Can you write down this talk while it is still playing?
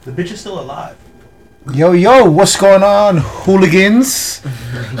The bitch is still alive. Yo, what's going on, hooligans?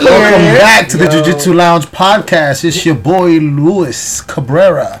 Welcome back to the Jiu-Jitsu Lounge podcast. It's your boy, Luis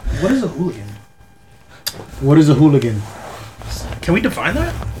Cabrera. What is a hooligan? What is a hooligan? Can we define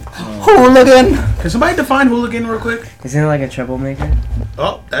that? Hooligan! Can somebody define hooligan real quick? Isn't it like a troublemaker?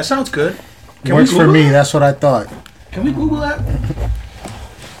 Oh, that sounds good. Works for me, that's what I thought. Can we Google that?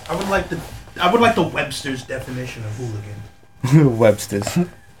 I would like the Webster's definition of hooligan. Webster's.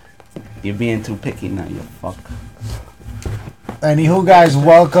 You're being too picky now, you fuck. Anywho, guys,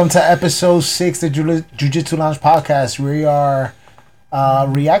 welcome to episode 6 of the Jiu-Jitsu Lounge podcast. We are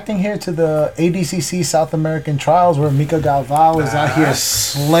reacting here to the ADCC South American trials where Mika Galvao is out here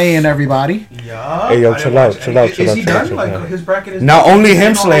slaying everybody. Yeah. Hey, yo, chill out. Is he done? Like, his bracket is... Not only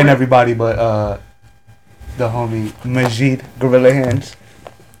him slaying everybody, but the homie Majid Gorilla Hands.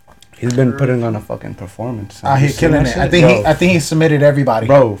 He's been putting on a fucking performance. Out here killing it. I think he submitted everybody.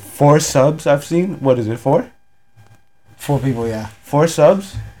 Bro, 4 subs I've seen. What is it, 4? 4 people, yeah. 4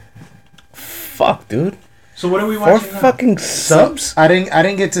 subs? Fuck, dude. So what are we 4 watching now? fucking subs? I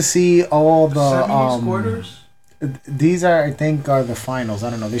didn't get to see all the Semis, quarters? These are the finals. I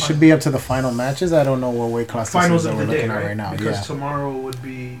don't know. They should be up to the final matches. I don't know what weight class Finals this is of that the we're day, looking at right now. Because Yeah. tomorrow would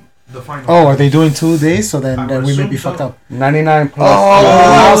be the final. Oh, are they doing 2 days? So then we may be so. fucked up. 99 plus.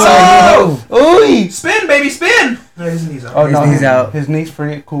 Outside heel. Ooh. Spin, baby, spin! No, his knee's out. Oh, His no, knees out. His knees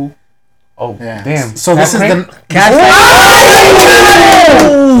pretty cool. Oh, Yeah. damn. So this is the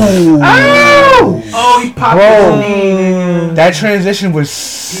Oh, he popped Bro. his knee. That transition was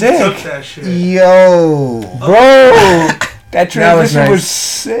He took sick. that shit. Yo. Bro, that transition nice. was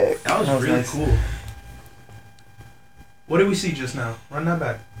sick. That was really nice. cool. What did we see just now? Run that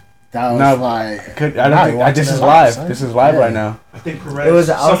back. That was No, like This watching is it live. son. This is live Yeah. right now. I think Perez. It was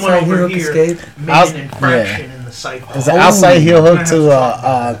an someone outside over heel here escape. made an infraction in the cycle. It's an outside heel hook We're to gonna have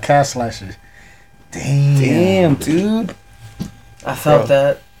to talk calf slashes. Damn. Damn, dude. I felt Bro.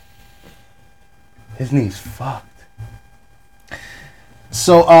 that. His knee's fucked.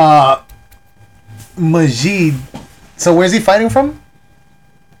 So Majid. So where's he fighting from?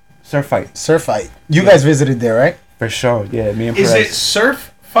 Surf fight. Surf fight. You guys visited there, right? For sure. Yeah, me and Is Perez. it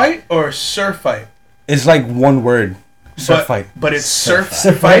surf fight or surf fight? It's like one word. Surf fight. But it's surf,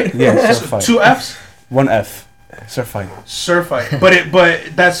 Surf fight? Yeah, surf fight. 2 F's? 1 F. Surf fight. Surf fight. But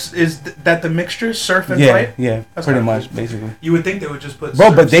is that the mixture? Surf and Yeah, fight? yeah. That's Pretty kinda much, cool. basically. You would think they would just put Bro,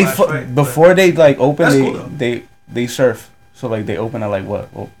 surf but they slash fight, before they like open, That's cool, though. they surf. So like they open at like what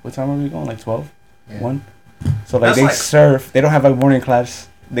time are we going? Like 12? Yeah. 1? So like That's they like- surf. They don't have a morning class.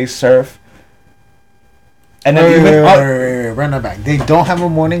 They surf. And then Wait, run that back. They don't have a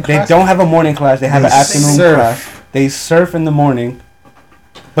morning they class. don't have a morning class. They have They an afternoon surf. class. They surf in the morning.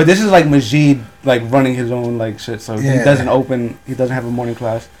 But this is like Majid like running his own like shit. So he Yeah. doesn't open. He doesn't have a morning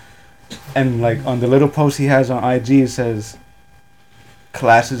class. And like on the little post he has on IG, it says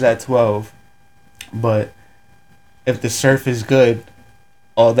classes at 12. But if the surf is good,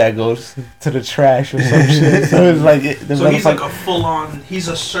 all that goes to the trash or some shit. So it's like So he's like a full-on. He's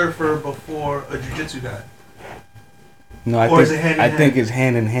a surfer before a jiu-jitsu guy. no, or is it hand in hand? think it's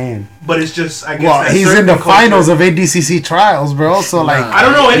hand in hand. But it's just I guess. Well, that he's in the surfing finals culture- of ADCC trials, bro. So like, I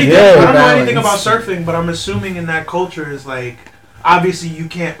don't know anything. Yeah, I don't know anything about balance. surfing, but I'm assuming in that culture is like obviously you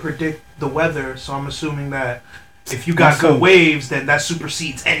can't predict the weather, so I'm assuming that if you got That's good cool. waves, then that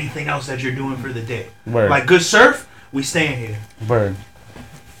supersedes anything else that you're doing for the day. Word. Like good surf, we staying here. Bird.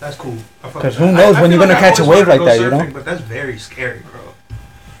 That's cool. I fuck 'Cause with who that. knows I when feel you're gonna I catch a always wave wanted to like go that, you know? surfing, But that's very scary, bro.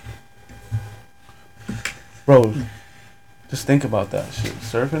 Bro, just think about that shit.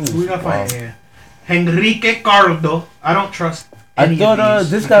 Surfing is Who we got wild. fighting here? Henrique Cardo. I don't trust. I Any thought of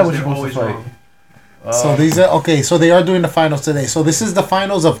these this guy because was they're supposed to always fight. wrong. so these are okay. So they are doing the finals today. So this is the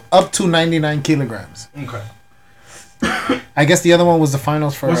finals of up to 99 kilograms. Okay. I guess the other one was the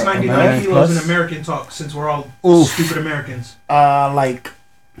finals for What's 99 American kilos plus? in American talk? Since we're all Oof. stupid Americans, like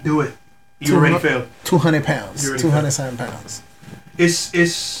do it. You already failed. 200 pounds, You already 207 pounds. It's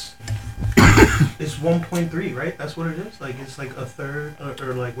 1.3, right? That's what it is. Like it's like a third,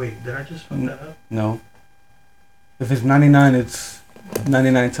 or like wait, did I just fuck that up? No. If it's 99, it's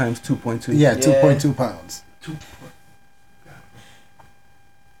 99 times 2.2. Yeah, Yeah. 2.2 pounds. 2.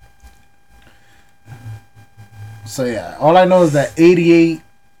 So yeah, all I know is that 88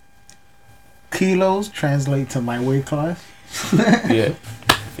 kilos translate to my weight class. Yeah.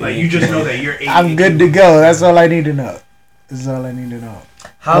 Like you just know that you're 80. I'm good to go. That's all I need to know. That's all I need to know.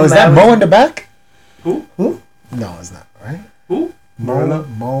 How Oh, is that mad Mo was- in the back? Who? No, it's not. Right? Who?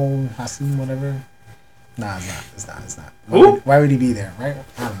 Mo Hassan, whatever. Nah, it's not. Who? Why would he be there? Right?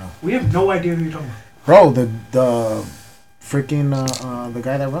 I don't know. We have no idea who you're talking about. Bro, the freaking the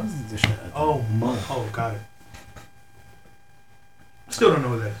guy that runs the shit. Oh, Mo. Oh, got it. Still don't know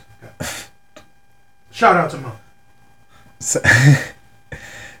who that is. Got it. Shout out to Mo.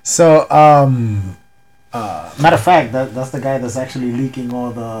 So, matter of fact, that's the guy that's actually leaking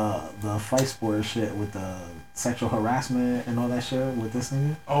all the fight sport shit with the sexual harassment and all that shit with this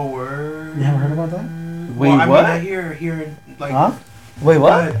nigga. Oh, word. You haven't heard about that? Wait, well, I what? mean, I hear like. Huh? Wait, Go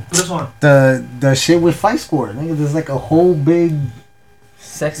what? ahead, put us on. The shit with fight sport, nigga. There's like a whole big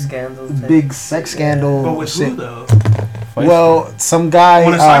Sex scandal. type. big sex scandal. But with shit. who though? Well, some guy.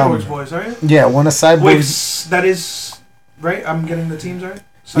 One of Cyborg's boys, right? Yeah, one of Cyborg's. Wait, that is right. I'm getting the teams right.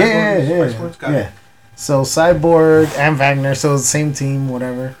 Cyborg's Fight Sports? Got it. So Cyborg and Wagner, so the same team,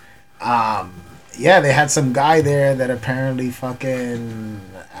 whatever. Yeah, they had some guy there that apparently fucking,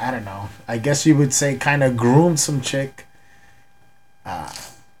 I don't know. I guess you would say kind of groomed some chick.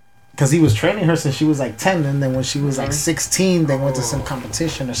 Because he was training her since she was like 10, and then when she was like 16, they went to some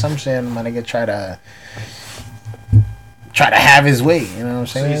competition or some shit, and my nigga try to have his way. You know what I'm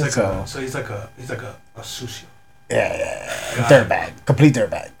saying? So he's like a sushi. Yeah. Dirtbag. Complete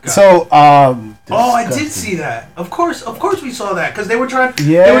dirtbag. Got So, I did see that. Of course we saw that because they were trying to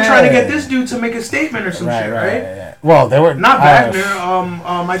get this dude to make a statement or some shit, right? Yeah. Well, they were Not Wagner.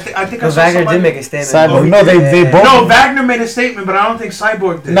 I think I saw Wagner somebody. did make a statement. Cyborg. No, they both. No, Wagner made a statement, but I don't think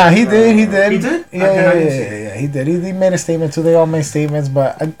Cyborg did. Nah, he did. He did? Yeah, he did. He made a statement too. They all made statements,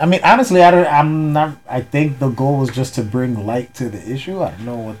 but I mean, honestly, I'm not. I think the goal was just to bring light to the issue. I don't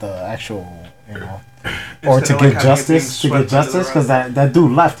know what the actual, or to get justice, because that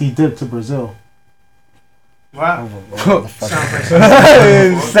dude left. He dipped to Brazil. Wow. Sounds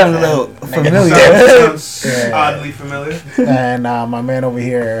a little familiar. Sounds oddly familiar. And my man over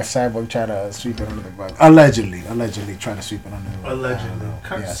here, Cyborg, tried to sweep it under the rug. Allegedly tried to sweep it under the rug. Allegedly.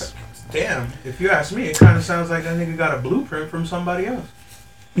 Yes. Damn, if you ask me, it kind of sounds like that nigga got a blueprint from somebody else.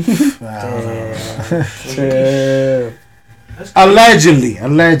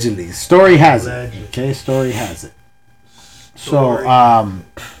 Allegedly. Story has it. Okay, story has it. So,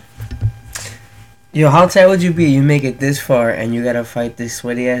 Yo, how tight would you be? You make it this far and you gotta fight this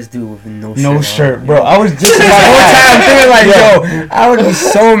sweaty ass dude with no shirt. on, bro. I was just the whole time thinking like, yo, I would be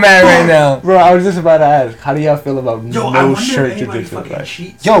so mad right now. Bro, I was just about to ask, how do y'all feel about no shirt jiu-jitsu?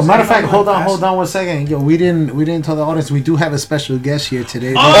 cheats? Yo, matter of fact, hold on 1 second. Yo, we didn't tell the audience we do have a special guest here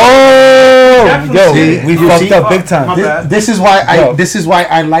today. We fucked up big time. This is why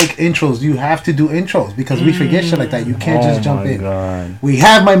I like intros. You have to do intros because we forget shit like that. You can't just jump in. God. We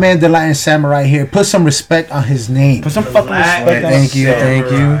have my man the Latin Samurai here. Put some respect on his name. Put some fucking respect on Thank you.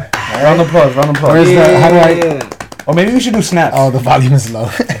 Round of applause. Where's the? How do I? Or maybe we should do snaps. Oh, the volume is low.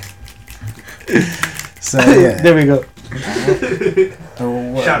 So yeah. There we go.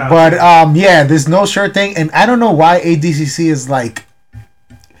 Shout out. But yeah, there's no shirt thing, and I don't know why ADCC is like.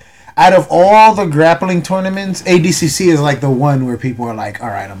 Out of all the grappling tournaments, ADCC is like the one where people are like, "All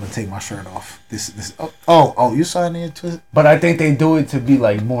right, I'm gonna take my shirt off." This. Oh, you saw it too. But I think they do it to be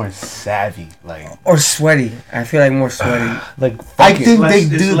like more savvy, like Or sweaty. I feel like more sweaty. like. I think they It's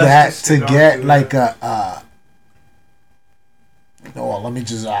do less that to to get stick like a. Oh, let me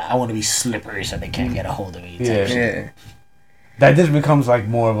just. I want to be slippery so they can't get a hold of me. type Yeah. shit. Yeah. That just becomes like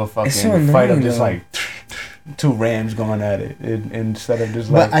more of a fucking It's so fight of annoying, just though. like two rams going at it instead of just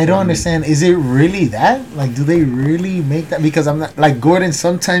like. But I don't understand. Is it really that? Like, do they really make that? Because I'm not like Gordon.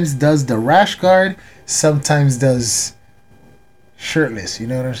 Sometimes does the rash guard. Sometimes does shirtless. You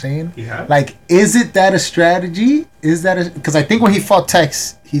know what I'm saying? Yeah. Like, is it that a strategy? Is that because I think when he fought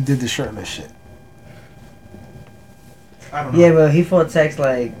Tex, he did the shirtless shit. I don't know. Yeah, but he fought Tex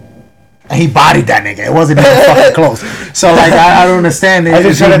like. And he bodied that nigga. It wasn't even fucking close. So like, I don't understand. I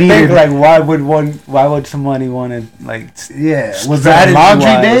just try to think like, like why would somebody want to like yeah, was that a laundry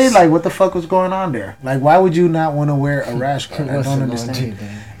day? strategy-wise. Like, what the fuck was going on there? Like, why would you not want to wear a rash guard? I don't understand.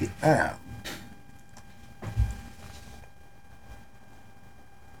 Yeah.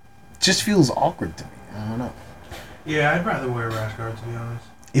 Just feels awkward to me. I don't know. Yeah, I'd rather wear a rash guard to be honest.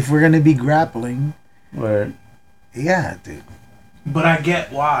 If we're gonna be grappling, Where yeah, dude. But I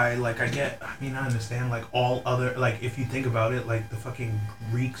get why. Like, I understand. Like, all other. Like, if you think about it, like, the fucking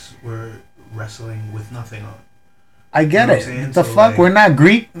Greeks were wrestling with nothing on. I get You know what I'm it. saying? What the So, fuck? like- We're not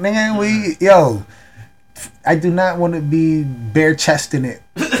Greek, nigga. I do not want to be bare chesting it.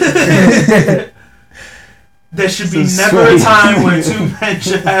 There should be So never a sweet. time when two men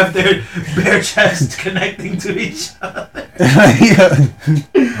should have their bare chests connecting to each other. Yeah.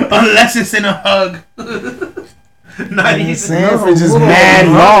 Unless it's in a hug. Not even. Saying for just mad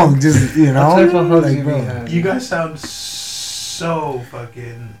long, just What type of hugs like, you bro. be having? You guys sound so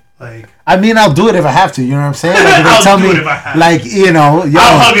fucking Like, I mean, I'll do it if I have to. You know what I'm saying? Like, if they I'll tell do me, it if I have like, you know, yo,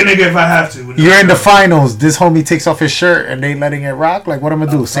 I'll hug a nigga if I have to. you're in the finals. This homie takes off his shirt and they letting it rock. Like, what I'm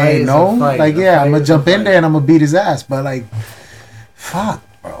gonna do? Say no? Like, yeah, I'm gonna jump in there and I'm gonna beat his ass. But like, fuck,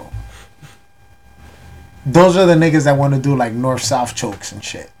 bro. Those are the niggas that want to do like north-south chokes and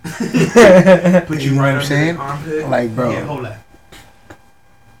shit. Put you You right know what under I'm saying? the armpit. Like, bro. Yeah, hold that.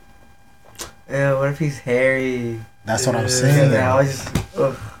 Yeah, what if he's hairy? That's what I'm Yeah, saying. I was just.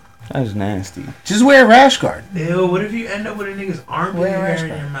 Ugh. That's nasty. Just wear a rash guard. Ew, what if you end up with a nigga's armpit Where hair is in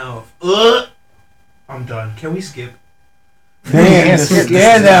that? your mouth? Ugh. I'm done. Can we skip? Damn, the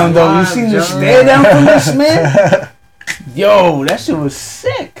stare down though. You seen the stare down from this man? Yo, that shit was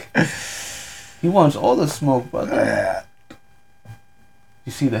sick. He wants all the smoke, brother.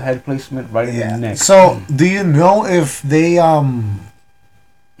 You see the head placement right in the neck. So, do you know if they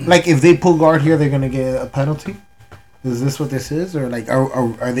like if they pull guard here, they're gonna get a penalty? Is this what this is, or like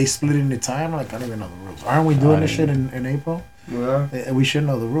are they splitting the time? Like, I don't even know the rules. Aren't we doing this shit in April? Yeah. We should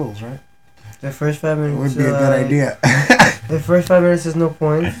know the rules, right? The first 5 It minutes. would be a good idea. The first 5 minutes is no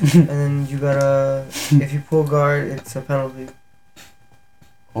points, and then you gotta. If you pull guard, it's a penalty.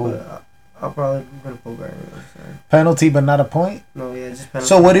 Oh. But I'll probably gonna pull guard anyway. Sorry. Penalty, but not a point. No, yeah, just penalty.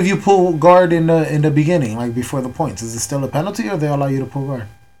 So, what if you pull guard in the beginning, like before the points? Is it still a penalty, or they allow you to pull guard?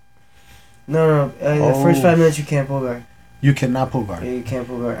 No. The first 5 minutes you can't pull guard. You cannot pull guard. Yeah, you can't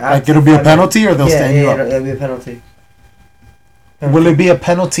pull guard. Like, it'll be a penalty, or they'll stand you up. It'll be a penalty. Will it be a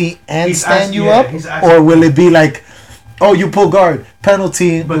penalty and He's stand asking- you yeah, up, he's asking- or will it be like, oh, you pull guard,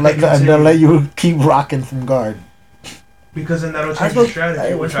 penalty, But like, they and they'll continue. let you keep rocking from guard? Because then that'll I change your spoke.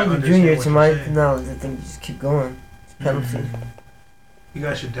 strategy. I Which I spoke to understand Junior what to you're my. saying. No, I think you just keep going. It's penalty. You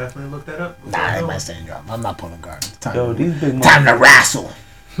guys should definitely look that up. Nah, I ain't my stand you up. I'm not pulling guard. Time, Yo, these big time to motherfuckers. wrestle.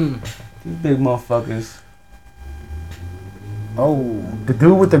 These big motherfuckers. Oh, The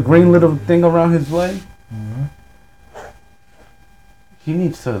dude with the green little thing around his leg. He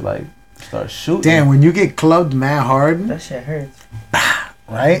needs to like start shooting. damn! When you get clubbed mad hard, That shit hurts.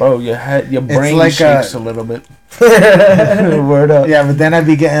 right? Bro, your brain like shakes a- a little bit. Word up. Yeah, but then I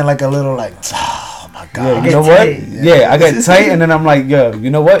be getting like a little like, oh my god. Yeah, you get know what? tight. Yeah, I get tight, and then I'm like, yo, you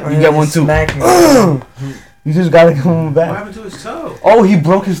know what? You get one too. Smack me. You just gotta come on What back. happened to his toe? Oh, he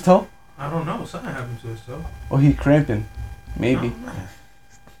broke his toe. I don't know. Something happened to his toe. Or he cramping. Maybe. No.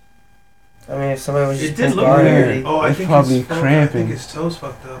 I mean, if somebody was It just did pull look guard weird. already. Oh, I It's think probably his toe- I cramping. think his toes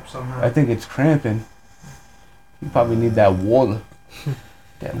fucked up somehow. I think it's cramping. You probably need that water.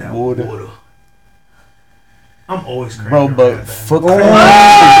 That That water. I'm always cramping. Bro, when I but have that. foot Oh,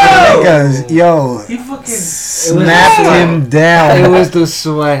 cramp. niggas, yo, He fucking. snapped him down. It was the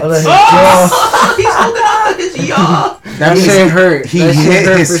sweat. Oh, that's Oh! He's holding on to his jaw. That That means shit hurt. he That shit hit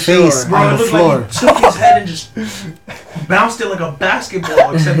hurt his for face sure. Bro, on it the looked floor. like he took his head and just bounced it like a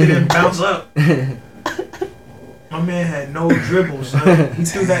basketball, except it didn't bounce up. My man had no dribble, son. He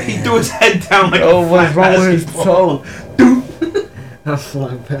threw that. He threw his head down like Oh, a what's flat wrong with his basketball. toe? A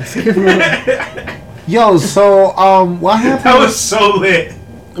flying basketball. Yo, so what happened? That was so lit.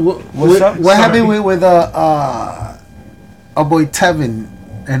 What's up? What happened Sorry. with our boy Tevin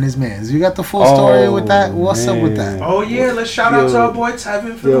and his mans? You got the full story with that? What's up with that? Oh yeah, let's shout out to our boy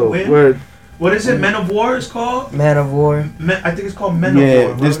Tevin for the Yo, win. word. What is it? Men of War is called. Man of War. I think it's called Men of Yeah,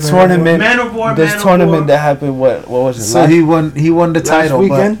 War. this bro. tournament. Men of War. This Men of tournament War. that happened. What was it? So last- he won the title.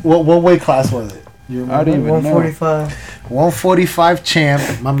 weekend? But what weight class was it? You I don't remember? even know. 145. 145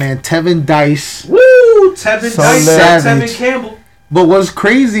 champ. My man Tevin Dice. Woo! Tevin So Dice, savage. Tevin Campbell. But what's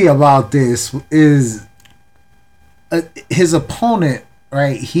crazy about this is his opponent,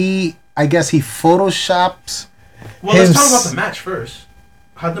 right? I guess he photoshops. Well, let's His- talk about the match first.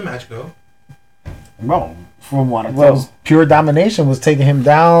 How'd the match go? Bro, from what I Well- was pure domination was taking him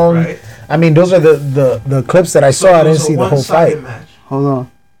down. Right. I mean, those are the clips that I saw. I it didn't was a see the whole one-sided fight. match. Hold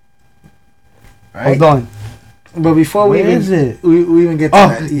on. Right? Hold on. But before Where is it? we even get to Oh,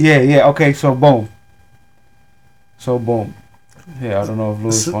 that, yeah. Okay, so boom. Yeah, I don't know if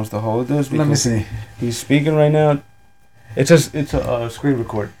Louis So- wants to hold this let me because see. he's speaking right now. It's a screen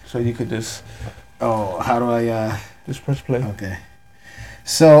record, so you could just Oh, how do I? press play. Okay.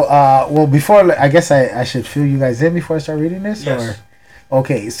 So, well, before I guess I should fill you guys in before I start reading this. Yes. Or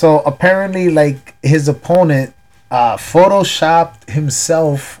okay, so apparently, like his opponent, photoshopped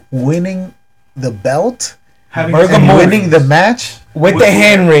himself winning the belt Having Burger and move. winning the match. With With the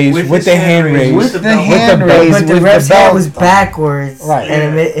hand raise, with with his the hand hand raise. raise. With the belt. hand With the belt. raise, But the with ref's the hand belt. was backwards. Right.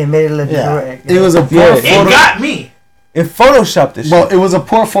 And it made it look Yeah, correct. it was a poor Yeah. It photo. got me. It photoshopped this Well, shit. it was a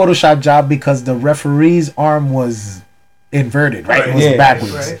poor Photoshop job because the referee's arm was inverted, right? It was Yeah.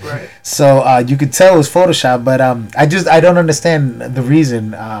 backwards. Right. So you could tell it was Photoshop, but I don't understand the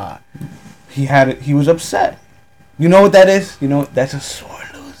reason. He had it. He was upset. You know what that is? You know that's a sore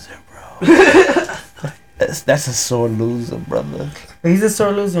loser, bro. that's a sore loser, brother. But he's a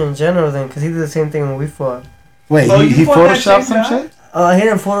sore loser in general then, because he did the same thing when we fought. Wait, Oh, he you fought that photoshopped same some guy? shit? He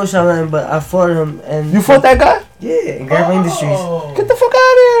didn't Photoshop nothing, but I fought him and... You fought that guy? Yeah, in Grappling Industries. Get the fuck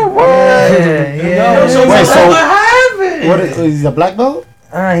out of here! What? Yeah. So Wait, so- what happened? What is he a black belt?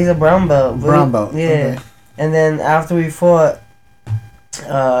 He's a brown belt. but- Brown belt. Yeah. Okay. And then after we fought,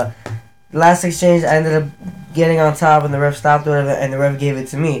 last exchange, I ended up getting on top and the ref stopped or whatever, and the ref gave it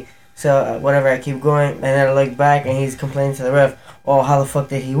to me. So whatever, I keep going, and then I look back and he's complaining to the ref, oh, how the fuck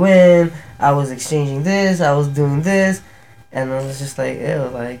did he win? I was exchanging this, I was doing this. And I was just like, ew,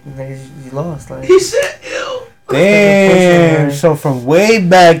 like, niggas, you lost. Like, He said, "Ew." Damn. So from way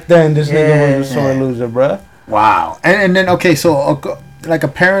back then, this nigga was a sore Yeah. loser, bruh. Wow. And then okay, so like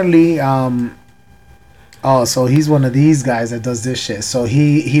apparently so he's one of these guys that does this shit. So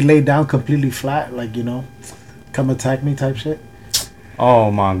he laid down completely flat, like, you know, come attack me type shit.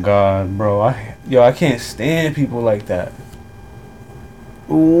 Oh my god, bro. I can't stand people like that.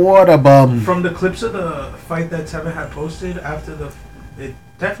 What a bum. From the clips of the fight that Tevin had posted after it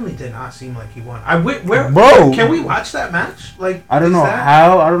definitely did not seem like he won. Bro. Can we watch that match? Like, I don't is know that-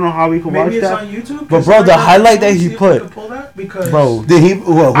 how we can watch Maybe it's that. on YouTube. But bro, the highlight that he put, pull that because bro. Did he?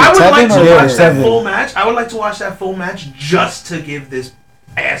 Well, I would like to or watch that Tevin? full match. I would like to watch that full match just to give this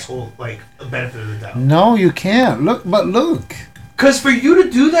asshole like a benefit of the doubt. No, you can't. Look. Because for you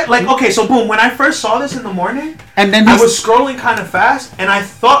to do that, like, okay, so boom, when I first saw this in the morning, And then I he's, was scrolling kind of fast, and I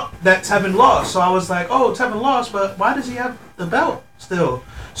thought that Tevin lost. So I was like, oh, Tevin lost, but why does he have the belt still?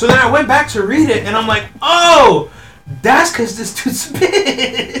 So then I went back to read it, and I'm like, oh, that's because this dude's a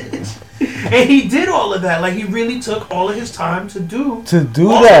bitch. And he did all of that. Like, he really took all of his time to do all To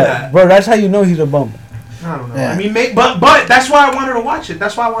do of that, bro. That's how you know he's a bum. I don't know. Yeah. I mean, but that's why I wanted to watch it.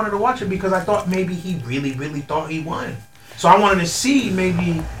 That's why I wanted to watch it, because I thought maybe he really, really thought he won. So I wanted to see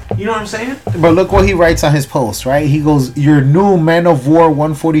maybe, you know what I'm saying? but look what he writes on his post, right? He goes, "Your new Man of War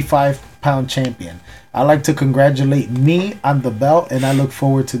 145-pound champion. I'd like to congratulate me on the belt, and I look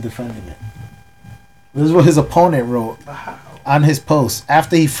forward to defending it." This is what his opponent wrote Wow. on his post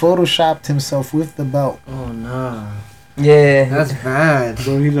after he photoshopped himself with the belt. Oh no, yeah. that's bad.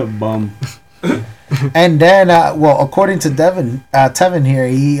 Bro, he's a bum. And then, well, according to Tevin here,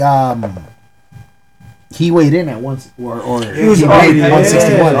 he weighed in at once, or He was he off- weighed yeah,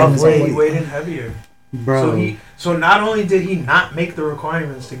 161. yeah, in his yeah. weight. He weighed in heavier. Bro. So not only did he not make the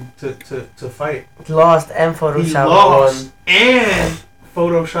requirements to fight, Lost and he Photoshop lost won. and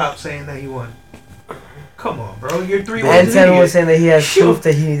Photoshop saying that he won. Come on, bro. You're 3 And wins Tevin in. was saying that he has Shoot. proof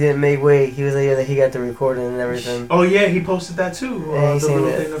that he didn't make weight. He was like, yeah, that he got the recording and everything. Oh yeah, he posted that too. Yeah, he The seen little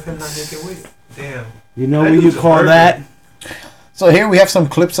that. thing of him not making weight. Damn. You know That what you dude's a call virgin. that? So here we have some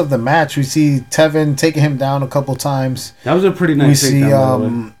clips of the match. We see Tevin taking him down a couple times. That was a pretty We nice see,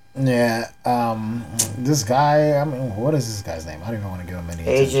 takedown, by this guy. I mean, what is this guy's name? I don't even want to give him any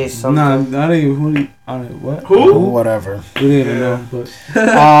AJ attention. something. No, I didn't even. What? Who? Whatever. We didn't even Yeah. know.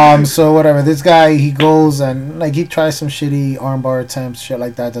 But So whatever. This guy, he goes and like he tries some shitty armbar attempts, shit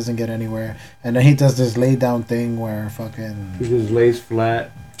like that, doesn't get anywhere, and then he does this lay down thing where he fucking. just lays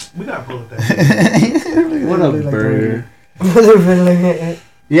flat. We gotta pull it that. What a burger.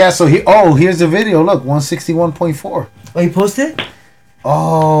 Yeah. So here's the video. Look, 161.4. Oh, he posted?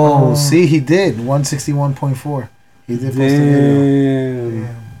 Oh, see, he did 161.4. He did post a video. Damn.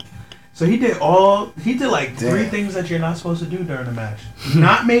 Damn. So he did like 3 Damn. things that you're not supposed to do during a match.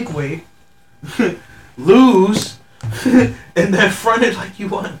 Not make weight, lose, and then front it like you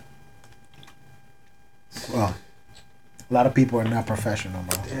won. Well, a lot of people are not professional,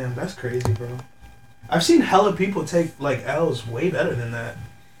 bro. Damn, that's crazy, bro. I've seen hella people take like L's way better than that.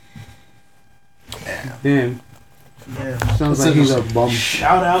 Damn. Yeah. Sounds It's like a- he's a bum.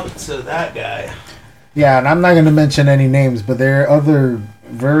 Shout out to that guy. Yeah, and I'm not gonna mention any names, but there are other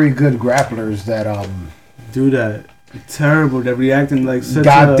very good grapplers that Do that. Terrible. They're reacting like such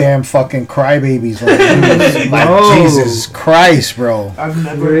goddamn fucking crybabies. Like, Bro. Jesus Christ, bro. I've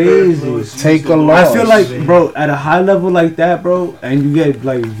never Crazy. heard Lewis Take use a the look. word I feel like, crazy. bro, at a high level like that, bro, and you get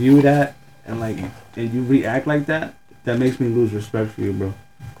like viewed at and like and you react like that, that makes me lose respect for you, bro.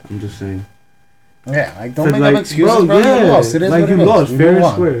 I'm just saying. Yeah, like don't 'Cause, make like, up excuses, bro. yeah, You lost. It is like what you it is. lost, We fair move and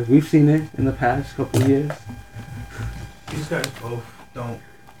on. square. We've seen it in the past couple of years. These guys both don't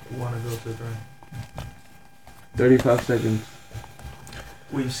want to go to the ground. 35 seconds.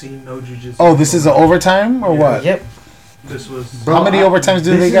 We've seen no jiu-jitsu. Oh, this is an overtime or what? Yep. This was How many overtimes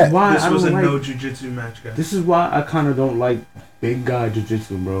do this they is get? why this I was a don't like, no jiu-jitsu match, guys. This is why I kind of don't like big guy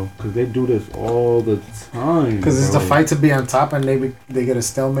jiu-jitsu, bro. Because they do this all the time. Because it's the bro. fight to be on top, and they get a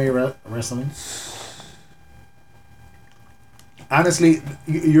stalemate wrestling. Honestly,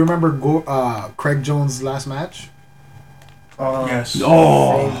 you remember Craig Jones' last match, Yes.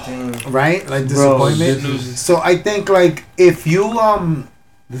 Oh, Same thing. right? Like Bro, disappointment. this is- So I think like if you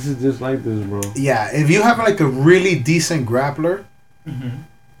this is just like this, bro. yeah, if you have like a really decent grappler,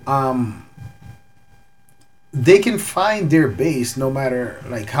 Mm-hmm. they can find their base no matter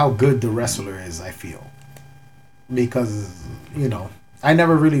like how good the wrestler is. I feel because I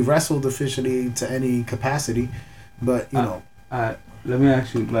never really wrestled officially to any capacity, but Let me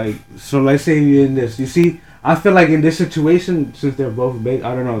ask you, like, so let's say you're in this. You see, I feel like in this situation, since they're both big,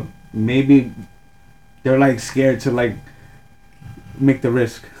 I don't know, maybe they're like scared to like make the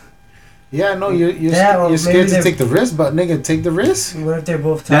risk. yeah, no, you're Yeah, well, scared maybe to they're- take the risk, but nigga, take the risk. What if they're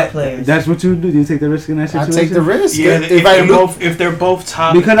both top players? That's what you do. You take the risk in that I situation. take the risk. Yeah, if they're both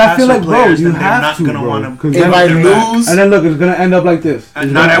top, Because I feel passive like, bro, players, you then they're have not to, gonna bro. want to. 'Cause if I lose, and then look, it's gonna end up like this. And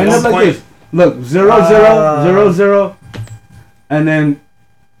It's not gonna at end one up like point. this. Look, 0-0, 0-0, and then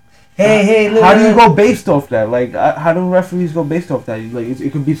Hey, look. how do you go based off that? Like, how do referees go based off that? Like,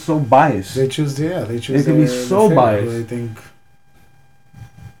 it could be so biased. they choose. Yeah, they choose. It can be their so favorite, biased. I think.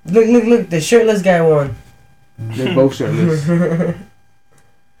 Look. The shirtless guy won. They're both shirtless.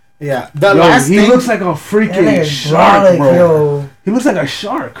 Yeah, the Yo, last he thing. looks like a That freaking nigga's shark, brolic, bro. yo. He looks like a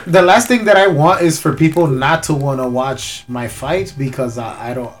shark. The last thing that I want is for people not to want to watch my fight because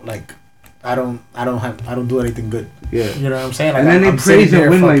I don't do anything good. Yeah. You know what I'm saying? Like, And then I'm they sitting praise a there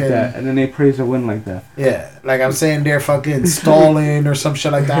win like fucking- that. And then they praise a win like that. Yeah, like I'm saying they're fucking stalling or some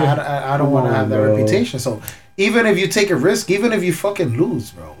shit like that. I don't Come want to on, have that bro. reputation. So even if you take a risk, even if you fucking lose,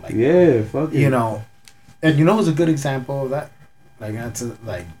 bro, like Yeah, fuck it. and you know who's a good example of that? Like that's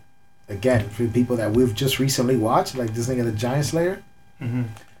like again for people that we've just recently watched, like this nigga the Giant Slayer, Mm-hmm.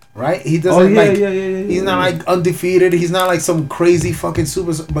 right? He Oh, doesn't yeah, like. yeah. He's not like undefeated. He's not like some crazy fucking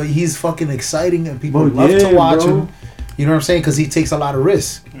super, but he's fucking exciting and people Bro, love yeah, to watch bro. him. You know what I'm saying? Because he takes a lot of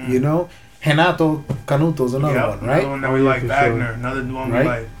risk. Mm. You know, Renato Canuto's another one, right? Another one that Oh, we yeah, like. for Wagner. sure. Another one Right? we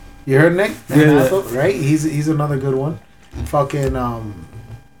like. You heard Nick? Yeah. Renato, right? He's another good one. Fucking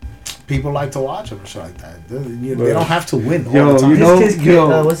people like to watch him and shit like that. They don't have to win all Yo, the time. you know- This kid,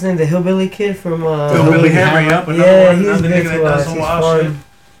 yo. what's his name? The hillbilly kid from Billy Henry up. Another Yeah, one. he's Another good nigga to that watch. does some He's wild shit. fun.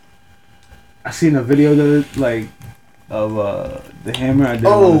 I seen a video that like of the hammer. I didn't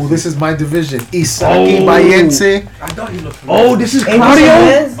Oh, wanna see. this is my division. Isaki Oh. Bayense. I thought you looked familiar. Oh, this is Angel Claudio.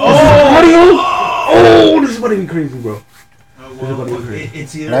 Jimenez? Claudio. Oh, this is about to be crazy, bro. Well,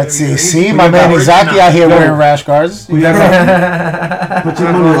 it's either Let's see. you're See, crazy my or man you're Izaki not. out here Yo. wearing rash guards. Who y'all got? Put your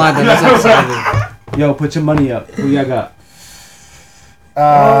I'm money gonna lie, up. but that's exciting. Yo, put your money up. Who y'all got?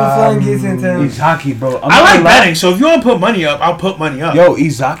 Flying geese into him. Izaki, bro. I'm I not like gonna lie. betting, so if you want to put money up, I'll put money up. Yo,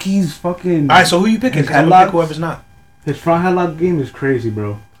 Izaki's fucking. All right, so who you picking? His 'Cause I'm gonna headlock? pick whoever's not. His front headlock game is crazy,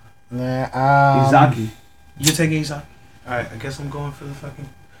 bro. Nah, Izaki. You taking Isaac? All right, I guess I'm going for the fucking.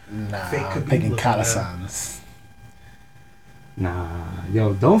 Nah, Fake I'm could be picking looking bad. Calasans. Nah,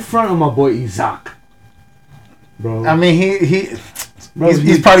 yo, don't front on my boy Izak, bro. I mean, he Bro,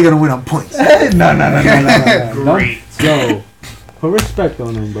 he's probably gonna win on points. no. Great. Yo, put respect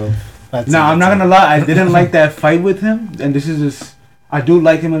on him, bro. That's Nah, it, I'm not that's gonna lie. I didn't like that fight with him, and this is just. I do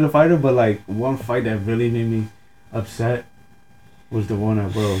like him as a fighter, but like one fight that really made me upset was the one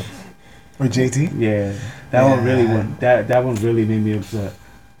at Bro. it. With JT. Yeah, that one really Yeah. went. That one really made me upset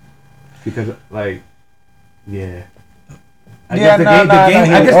because like, yeah. I Yeah, guess the nah, game. nah, The game.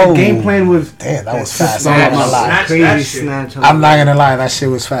 nah, I guess oh. the game plan was. Damn, that was That's fast. just I'm not gonna Snatch, lie. Snatch crazy that shit. snatch. on I'm the- not gonna lie. That shit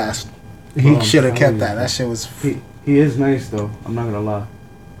was fast. He Bro, I'm should have telling kept you, that. bro. That shit was. He is nice though. I'm not gonna lie.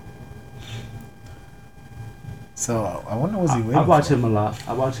 So I wonder was he waiting I watch for? him a lot.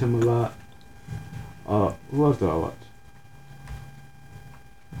 I watch him a lot. Who else do I watch?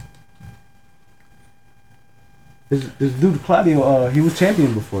 This dude Claudio, he was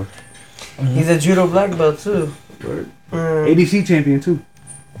champion before. He's a judo black belt too. Word. Mm. ADC champion too.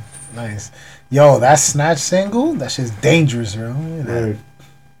 Nice. Yo, that snatch single, that shit's dangerous, bro. Word.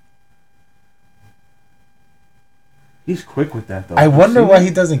 He's quick with that though. I wonder See? why he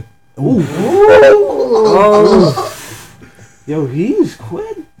doesn't. Ooh. Oh. Yo, he's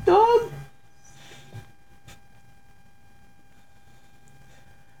quick, dog.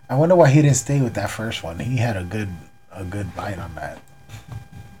 I wonder why he didn't stay with that first one. He had a good bite on that.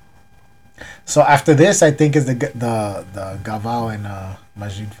 So after this, I think is the Gavao and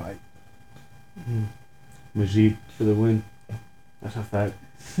Majid fight. Majid for the win. That's a fact.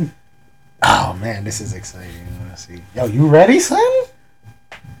 Oh man, this is exciting. Let's see. Yo, you ready, son?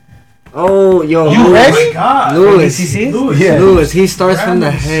 Oh, yo, You Oh ready? my God. Lewis. Lewis. Yeah. Lewis, he starts Grab from the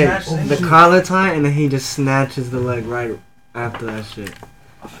him and head, snatch the the collar tie, and then he just snatches the leg right after that shit.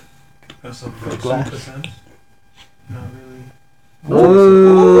 That's some Glass. percent. Not really.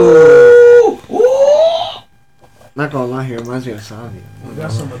 Ooh. Ooh! Not gonna lie, here reminds me of Savi. We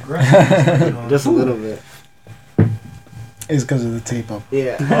got some aggression. Just a little bit. It's because of the tape up.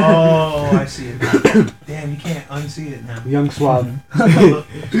 Yeah. Oh, I see it. Damn, you can't unsee it now. Young Suave.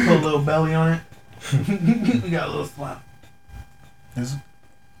 Just put a little belly on it. We got a little slap.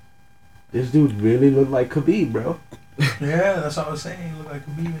 This dude really looked like Khabib, bro. Yeah, that's what I was saying. He looked like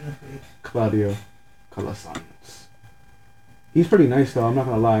Khabib in the face. Claudio Calasanz. He's pretty nice though. I'm not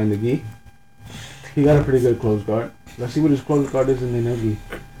gonna lie. In the gi, he got a pretty good close guard. Let's see what his close guard is in the no-gi.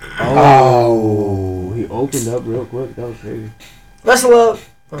 Oh, he opened up real quick. That was crazy. Wrestle up.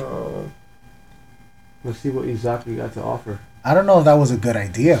 Oh. Let's see what Izaki got to offer. I don't know if that was a good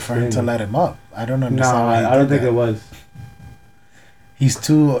idea for him to Yeah. let him up. I don't No, understand why he I don't did think that. it was. He's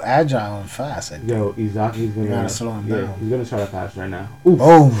too agile and fast. I think. Yo, Izaki's You gonna gotta slow him down. He's gonna try to pass right now. Ooh.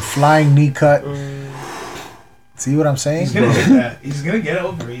 Boom, flying knee cut. See what I'm saying? He's gonna get that. He's gonna get it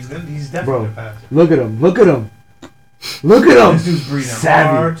over. He's definitely Bro. gonna pass. Look at him. Look at him. Look at him. This dude's breathing Savvy.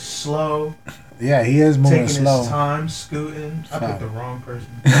 hard, slow, Yeah, he is moving taking slow. his time, scooting. I Fab. picked the wrong person.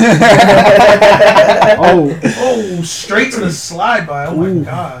 Oh. Oh, straight to the slide by. Oh Ooh. my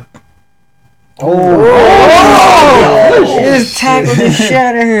God. Oh! He just tackled the shit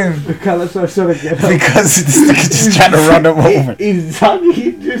out of him. Kalasar should have get up. Because this nigga just trying to run him over.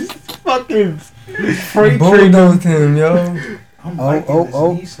 Izaki just fucking freight Bulldozed him, yo. I'm Oh, liking oh, this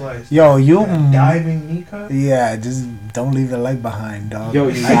oh. knee slice. Yo, you. That diving knee cut. Yeah, just don't leave the leg behind, dog. Yo, I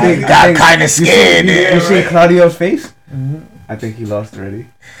I think- got kind of scared. You Yeah. see Claudio's face? Mhm. I think he lost already.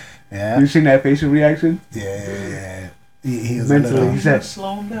 Yeah, You seen that facial reaction? yeah. He was Mentally, a little. he You said- gotta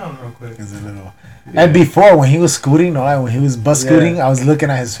slow him down real quick. He was a little. And before, when he was scooting, no, when he was bus scooting, I was looking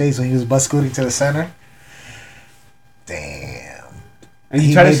at his face when he was bus scooting to the center. Damn. And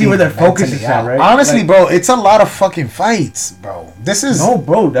you try to may see be where their focus mentally is at, out. right? Honestly, Like- bro, it's a lot of fucking fights, bro. This is No,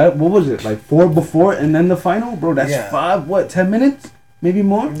 bro. What was it? Like 4 before and then the final, bro. That's Yeah. 5. What? 10 minutes? Maybe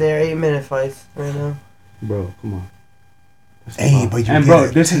more. They're 8-minute fights right now. Bro, come on. That's Hey, come on. but you and get bro, a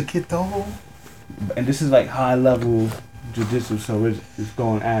this is ticket though. and this is like high level jiu-jitsu, so it's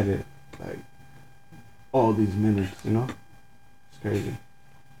going at it like all these minutes, you know. It's crazy.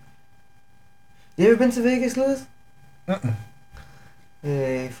 You ever been to Vegas, Lewis? Mm-mm.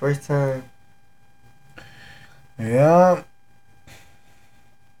 Hey, first time. Yeah.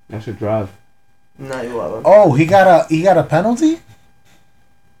 I should drive. Not you all. Oh, he got a penalty.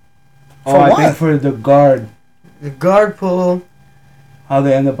 Oh, For I what? think for the guard, The guard pull. how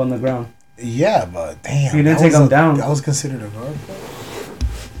they end up on the ground. Yeah, but damn, He didn't that take was him down. That was considered a guard.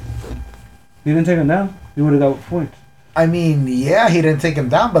 He didn't take him down. He would have got points. I mean, yeah, he didn't take him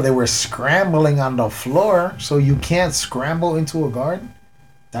down, but they were scrambling on the floor, so you can't scramble into a guard.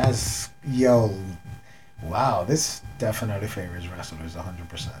 That's wow. This definitely favors wrestlers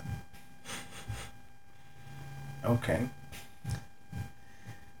 100%. Okay.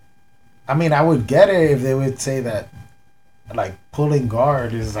 I mean, I would get it if they would say that, like, pulling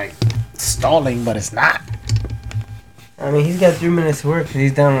guard is like stalling, but it's not. I mean, he's got 3 minutes to work because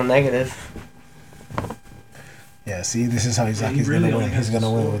he's down on negative. Yeah, see, this is how Izaki's he really gonna only win. has He's gonna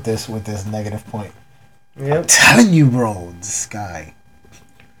to win score. with this negative point. Yep. Telling you, bro, this guy.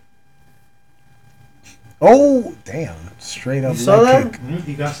 Oh, damn! Straight up You saw leg that? kick.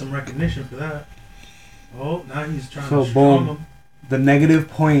 He got some recognition for that. Oh, now he's trying So, to strong boom. him. The negative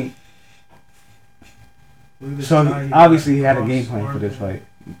point. Look at this So guy, obviously he had a got game plan for smart. this fight.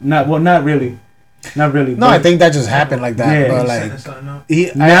 Not really. Not really. No, I think that just happened like that. Yeah. But He's like, setting something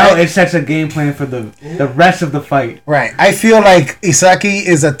up. Now it sets a game plan for the rest of the fight. right. I feel like Isaki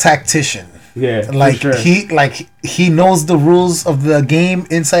is a tactician. Yeah, Like for sure. he knows the rules of the game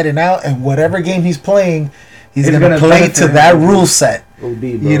inside and out, and whatever game he's playing, he's It's gonna gonna play benefit to him. that rule set. OD,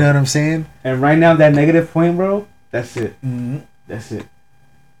 bro. You know what I'm saying? And right now that negative point, bro. That's it. Mm-hmm. That's it.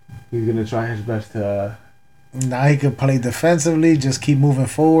 He's gonna try his best to. Now he can play defensively, just keep moving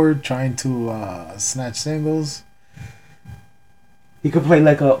forward, trying to snatch singles. He could play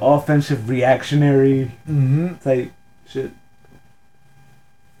like a offensive reactionary Mm-hmm. type shit.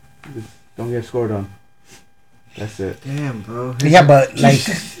 Just don't get scored on. That's it. Damn, bro. Yeah, but like,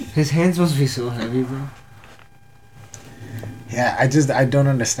 His hands must be so heavy, bro. yeah, I don't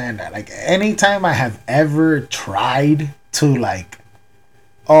understand that. Like, anytime I have ever tried to like,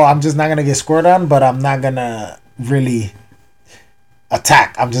 oh, I'm just not gonna get scored on, but I'm not gonna really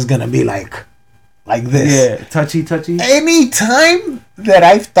attack. I'm just gonna be like this. Yeah, touchy. Any time that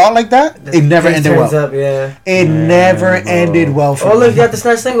I've thought like that, it never Pace ended turns well. Up, yeah. It never bro. ended well for Oh, look, me. you got the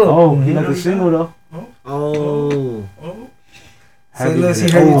snatch single. Oh, he got the single though. Oh. Oh. See, look, he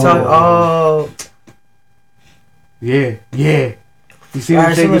heard you talk. Oh. Yeah. You see him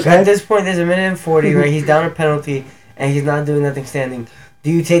Alright, so shake his look, at head? this point, there's a minute and 40, right? He's down a penalty, and he's not doing nothing standing. Do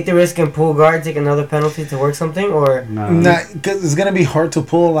you take the risk and pull guard, take another penalty to work something, or? Nah, because it's gonna be hard to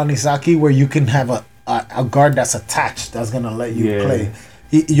pull on Isaki where you can have a guard that's attached that's gonna let you play.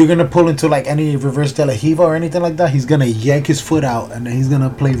 You're gonna pull into like any reverse De La Hiva or anything like that. He's gonna yank his foot out and then he's gonna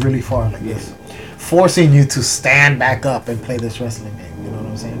play really far like this, forcing you to stand back up and play this wrestling game. You know what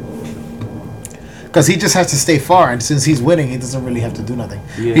I'm saying? Because he just has to stay far, and since he's winning, he doesn't really have to do nothing.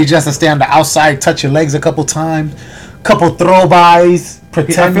 Yeah. He just has to stay on the outside, touch your legs a couple times, couple throw-bys,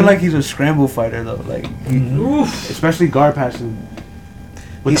 pretend. I feel like he's a scramble fighter though, like especially guard passing.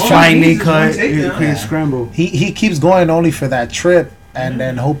 With He's trying trying- knee cut, he's just one takedown. create scramble. he keeps going only for that trip, and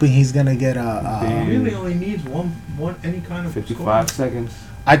then hoping he's gonna get a. He really only needs one any kind of 55 seconds.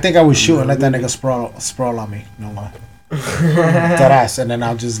 I think I would shoot and let that nigga sprawl on me. No lie, dead ass, and then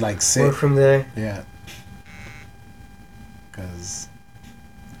I'll just like sit. Work from there. Yeah. Cause.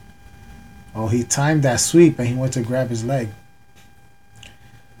 Oh, he timed that sweep and he went to grab his leg.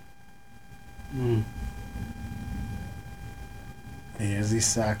 Here's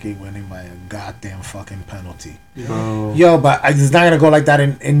Isaki winning by a goddamn fucking penalty. Bro. Yo, but it's not gonna go like that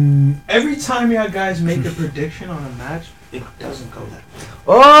in Every time y'all guys make a prediction on a match, it doesn't go that way.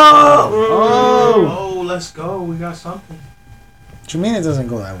 Oh! Let's go. We got something. What you mean it doesn't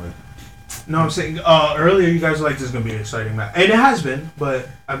go that way? No, I'm saying earlier you guys were like, this is gonna be an exciting match, and it has been. But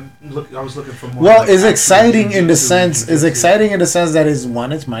I was looking for more. Well, like, it's actual exciting in the jiu-jitsu sense. and It's jiu-jitsu. exciting in the sense that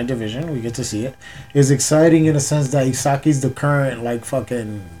it's my division. We get to see it. It's exciting in the sense that Isaki's the current like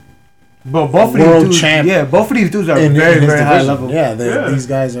fucking But both of World these dudes, champ both of these dudes are in very, his very high division. level. Yeah, these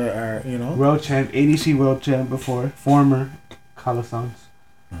guys are you know. World champ, ADC world champ before, former Calisans.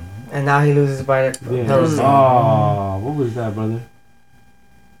 And now he loses by the Yeah. nose. Oh, what was that, brother?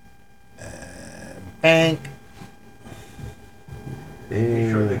 Bank. Damn.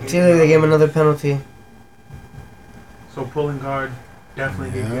 See, look, they gave him another penalty. So pulling guard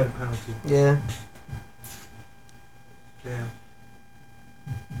definitely did Yeah. get a penalty. Yeah. Damn.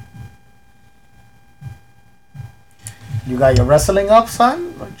 You got your wrestling up,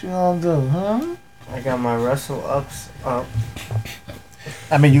 son? What you gonna do, huh? I got my wrestle ups up.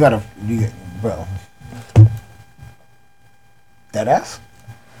 I mean, bro. Dead ass?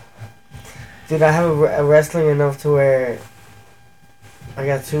 Dude, I have a wrestling enough to where I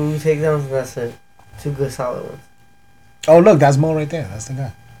got 2 takedowns and that's it. 2 good solid ones. Oh, look, that's Mo right there. That's the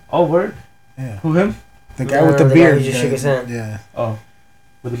guy. Oh, word? Yeah. Who, him? The guy No, with the the guy beard. who just shook his hand. Yeah. Oh,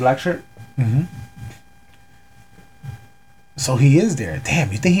 with the black shirt? Mm-hmm. So he is there.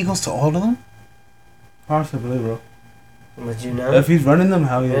 Damn, you think he goes to all of them? Possibly, bro. But you know? If he's running them,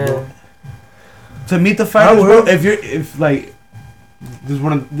 hell yeah, Yeah. bro. To meet the fighters, bro, if like,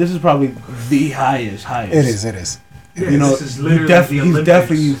 this is probably the highest. It is. Yeah, You know, this is literally the he's Olympics.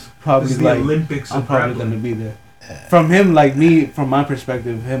 definitely probably This is the like, Olympics I'm of probably grappling. gonna be there. From him, like me, from my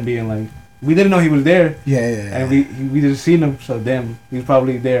perspective, him being like, we didn't know he was there, Yeah. and we just seen him, so damn, he's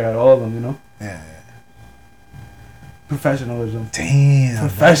probably there at all of them, you know. Yeah. Professionalism. Damn.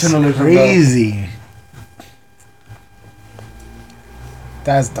 Professionalism, That's crazy.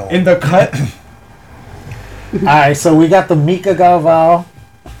 That's dope. In the cut, Alright, so we got the Mika Galval.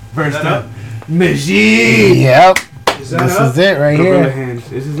 versus Is that up? Majid. Yep. Is that This up? is it right Gorilla here. hands.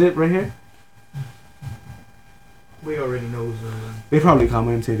 This is it right here. We already know who's gonna win. They probably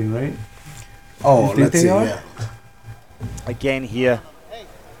commentating, right? Oh, You think let's they see. are? Yeah. Again here.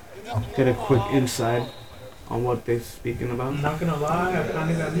 Get a quick insight on what they're speaking about. I'm not gonna lie, I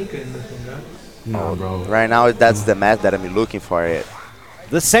kinda got Mika in this one, guys. No, bro. Right now, that's the match that I'm looking for. It.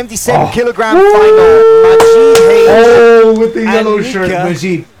 The 77 Oh. kilogram final. Majid Hayes Oh, with the and yellow shirt, Mika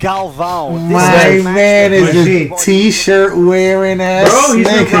Majid. Galvao. This My is a match man that is Majid. a t-shirt wearing ass Bro, he's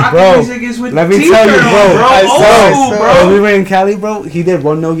been nigga, rocking bro. these niggas with Let the me tell you, t-shirt bro. on, bro. I saw it, When we bro. were in Cali, bro, he did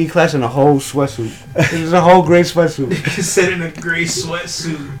one nogi clash in a whole sweatsuit. It was a whole gray sweatsuit. Nigga sit in a gray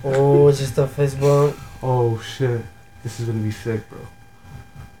sweatsuit. Oh, it's just a fist bump. Oh shit, this is gonna be sick, bro.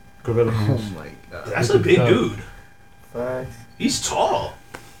 Gorilla hands. my god. That's a big dude. Facts. He's tall.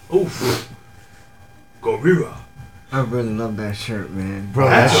 Oof. Gorilla. I really love that shirt, man. Bro,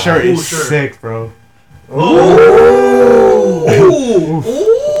 That's that a shirt cool is shirt. sick, bro. Oh.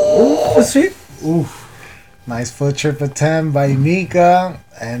 Ooh. Sweet. Oof. Nice foot trip attempt by Mika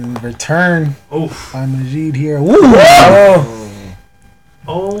and return Oof. by Majid here. Woo! Oh.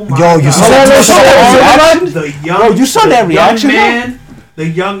 Oh my Yo, you God. saw that reaction? The young, Bro, you saw the that reaction, young man, the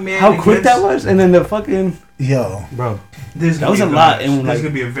young man. How quick that against- was, and then the fucking Yo, bro. This is That gonna was be a good lot match. in, This like, is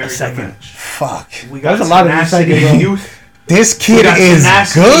gonna be a very a good second. match. fuck. We That got was a lot of tenacity recycling, bro. youth This kid got is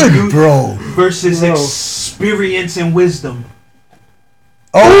tenacity, good, youth. bro. versus Bro. experience and wisdom.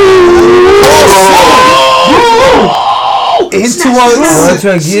 Into Oh, a it's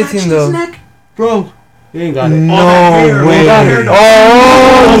a guillotine though. Bro, you ain't got it. No All that hair, all way. that hair don't- Oh,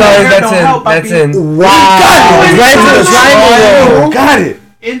 all no, that hair that's don't help, in. That's papi. in. wow. Right to the triangle. Got it.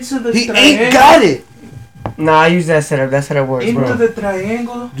 Into the He triangle. ain't got it. Nah, I use that setup. That setup works, Into bro. the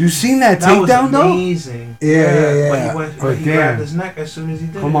triangle. You seen that That was takedown though? amazing. Yeah. But he, went, But he damn. grabbed his neck as soon as he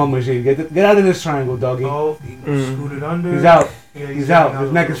did Come it. on, Majid, get out of this triangle, doggy. Oh, he scooted under. He's out. Yeah, He's getting out. His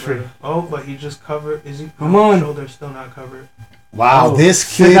a neck little is free. bit. Oh, but he just covered. Is he? Come on. Shoulder's still not covered. Wow, Oh, this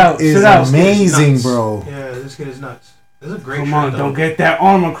sit kid out, is sit out. amazing, Nuts. bro. Yeah, this kid is nuts. This is a great Come shot, on, though. don't get that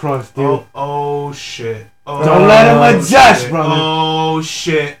arm across, dude. Oh shit. Oh, Don't let him adjust, shit. brother. Oh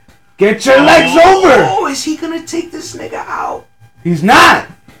shit. Get your legs over. Oh, is he gonna take this nigga out? He's not.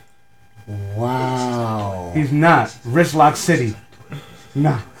 Wow. He's not. Wrist lock city.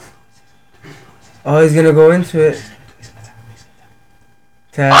 Nah. Oh, he's gonna go into it.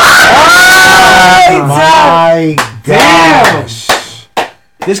 Tap. My Damn. gosh.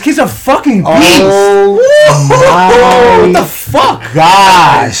 This kid's a fucking beast. Oh What the my fuck?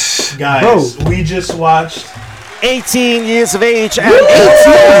 gosh. Guys, we just watched. 18 years of age and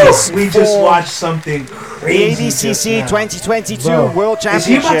We just watched something the crazy. just ADCC now. 2022 Bro. World Is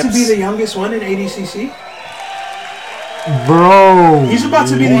he about to be Championships. the youngest one in ADCC? Bro. He's about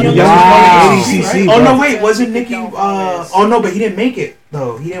to be the youngest Wow. one in ADCC. ADCC, Right? Oh bro. no, wait, wasn't Nikki? Oh no, but he didn't make it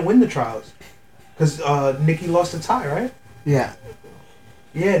though. He didn't win the trials because Nikki lost the tie, right? Yeah.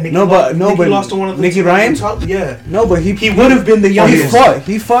 Yeah, Nikki. Nikki lost to one of the Nikki two- Ryan? Yeah, No, but he would have been the He youngest. fought.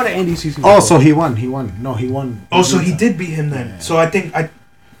 He fought at NDCC. Oh, so he won. He won. No, he won. Oh, so he did beat him then. So I think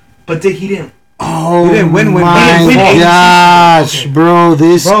but he didn't. Oh, He didn't win when my he didn't win gosh, ADCC. bro.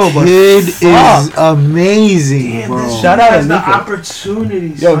 This Bro, but kid is fuck. amazing, Damn, bro. this Shout out has to the Mika. opportunity.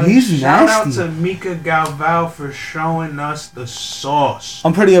 Yo, son. he's Shout nasty. out to Mika Galval for showing us the sauce.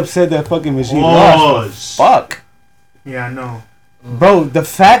 I'm pretty upset that fucking machine lost. Sauce. Fuck. Yeah, I know. Bro, the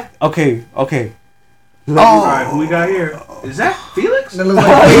fact. Okay. All right, who we got here? Is that Felix? That looks like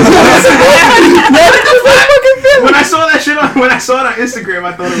When I saw that shit when I saw it on Instagram,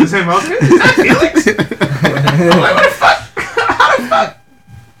 I thought it was him. I was like, is that Felix? I'm like, what the fuck? How the fuck?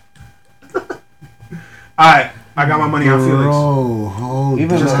 Alright, I got my money on Felix. Bro, hold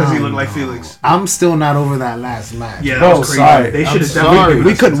Even Just because he on, looked like bro. Felix. I'm still not over that last match. Yeah, Bro, that was crazy. sorry. They I'm should have sorry. definitely given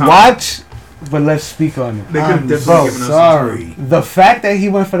We us could the time. watch, but let's speak on it. They could have I'm definitely so given us sorry. The fact that he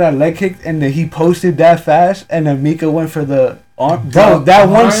went for that leg kick and that he posted that fast, and then Mika went for the arm. Bro, The that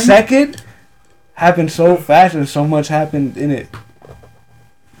 1 arm? second happened so fast, and so much happened in it.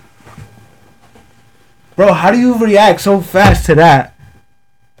 Bro, how do you react so fast to that?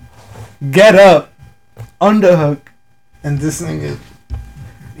 Get up, underhook, And this nigga.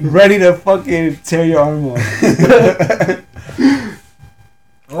 ready to fucking tear your arm off.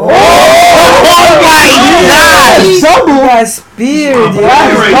 double that spear, Oh, dude.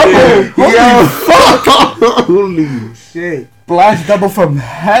 right there. Holy shit. Blast double from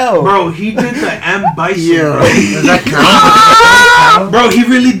hell. Bro, he did the M Bison, Yeah. bro. Does that count? Bro, he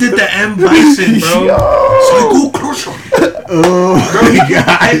really did the M Bison, bro. Oh Bro,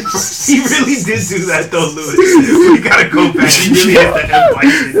 he really did do that though, Lewis. We gotta go back. He really hit the M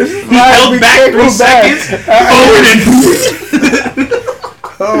Bison. He held back 3 seconds. Forward and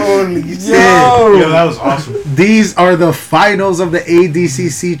Holy shit. Yo, that was awesome. These are the finals of the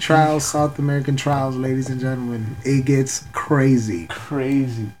ADCC trials, South American trials, ladies and gentlemen. It gets crazy.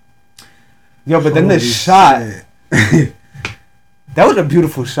 Crazy. Yo, but then the Holy shot. shit. That was a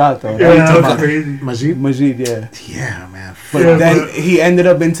beautiful shot, though. Yeah, that was about- crazy. Majid? Majid, yeah. Yeah, man. But Yeah, then but- he ended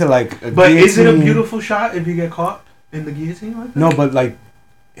up into like a But is it a guillotine. beautiful shot if you get caught in the guillotine like that? No, but like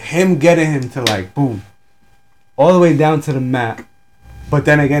him getting him to like boom, all the way down to the mat. But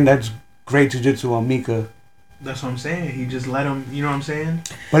then again, that's great jiu-jitsu on Mika. That's what I'm saying. He just let him. You know what I'm saying?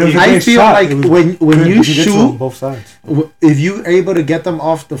 But it was a I great feel shot. like It was when good you jiu-jitsu on shoot, both sides. if you're able to get them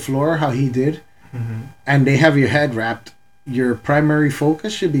off the floor, how he did, Mm-hmm. and they have your head wrapped, your primary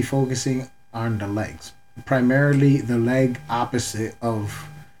focus should be focusing on the legs. Primarily the leg opposite of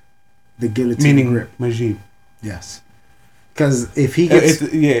the guillotine Meaning grip. Majid. Yes. Because if he gets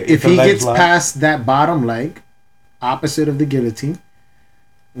if the he legs gets lock. past that bottom leg, opposite of the guillotine,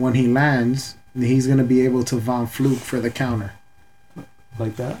 when he lands, he's gonna be able to von fluke for the counter.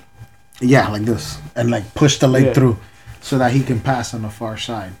 like that. Yeah, like this, and like push the leg Yeah. through. so that he can pass on the far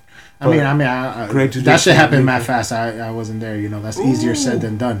side. I But mean, great that shit happened jiu-jitsu. mad fast. I wasn't there. You know, that's easier said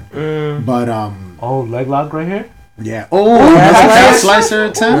than done. But Oh, leg lock right here. yeah. Oh, that's that's a nice. slicer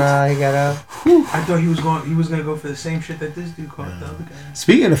attempt. He got out. I thought he was gonna go for the same shit that this dude caught the other guy.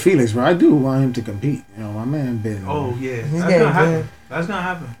 Speaking of Felix, bro, I do want him to compete. You know, my man been. Oh yeah, He's that's getting gonna happen. good. That's gonna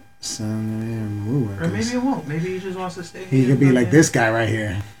happen. Son, man, moving. Or maybe it won't. Maybe he just wants to stay. He here could be and like go this guy right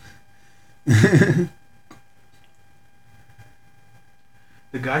here.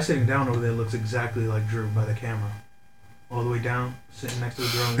 The guy sitting down over there looks exactly like Drew by the camera. All the way down, sitting next to the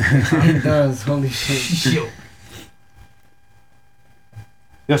girl. He does. Holy shit. Yo.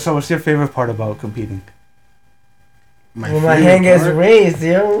 Yo, so what's your favorite part about competing? When my favorite hand gets part- raised,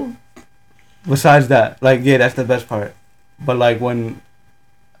 yo. Besides that, like, yeah, that's the best part. But like when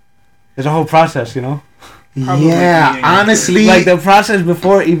there's a whole process, you know, Probably Yeah, being honestly, like the process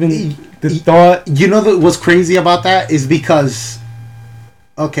before even the thought. you know what's crazy about that is because,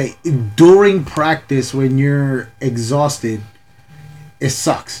 okay, during practice when you're exhausted, it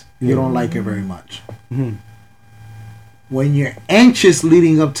sucks. You don't like it very much. Mhm. When you're anxious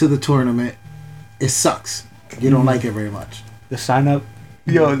leading up to the tournament, it sucks. You don't like it very much. The sign up,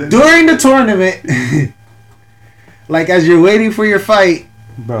 yo, During the tournament, like as you're waiting for your fight,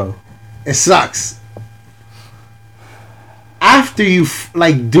 bro. it sucks. After you,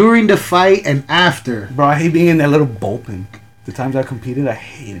 like during the fight and after, Bro, I hate being in that little bullpen. The times I competed, I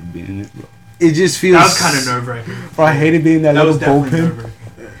hated being in it, bro. it just feels. That was kind of nerve wracking. Bro, I hated being in that, That was little definitely bullpen. nerve wracking.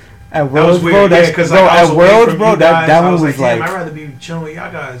 At That Worlds, was bro, weird, that's, because bro, like, I was at away Worlds, from bro, you that guys, that I one was was damn, like I'd rather be chilling with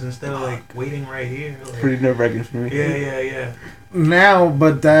y'all guys instead of like waiting right here. Like, pretty nerve wracking for me. yeah. Now,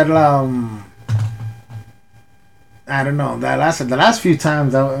 but that I don't know. The last few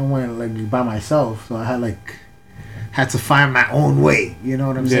times I went like by myself, so I had to find my own way. You know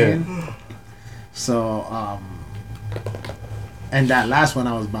what I'm Yeah. saying? So and that last one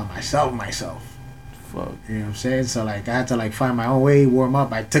I was by myself. Fuck. You know what I'm saying? So like I had to like find my own way, warm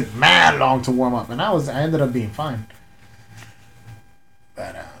up. I took mad long to warm up, and I ended up being fine.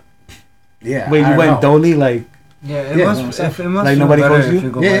 But yeah. Wait, I you don't went know. dolly like? Yeah, it Yeah, must. myself. It must Like feel nobody better calls if you? you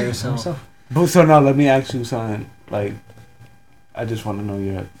go Yeah, by yourself. myself. But so now let me ask you something. Like, I just want to know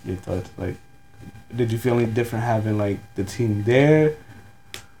your thoughts. Like, did you feel any different having like the team there?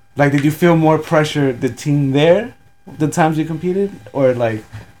 Like, did you feel more pressure the team there, the times you competed, or like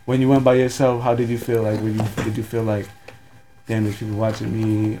when you went by yourself? How did you feel? Like, did you feel like, damn, there's people watching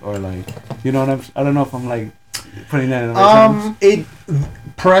me, or like, you know what I don't know if I'm like putting that in the right terms. It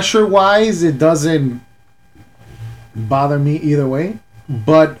pressure wise, it doesn't bother me either way.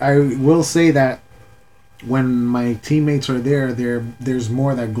 But I will say that when my teammates are there's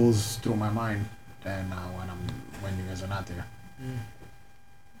more that goes through my mind than when you guys are not there.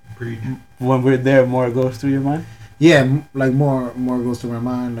 When we're there, more goes through your mind. Yeah, like more goes through my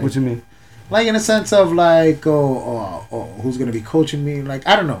mind. Like, What you mean? like in a sense of like, who's gonna be coaching me? Like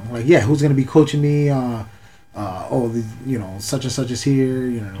I don't know. Like who's gonna be coaching me? Such and such is here.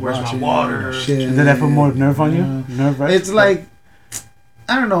 You know, Where's my watching, water? shit. Did that put more nerve on you? Yeah. Nerve, right? It's like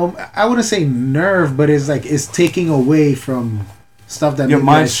I don't know. I wouldn't say nerve, but it's like it's taking away from stuff that Your maybe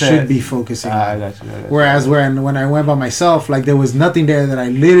I mindset. should be focusing I on. got you. Whereas when I went by myself, like there was nothing there that I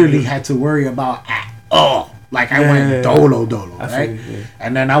literally had to worry about at all. Like I went dolo, I feel right? you, yeah.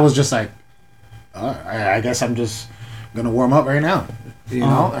 And then I was just like, I guess I'm just gonna warm up right now, you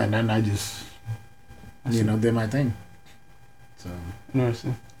know. And then I just, did my thing. So.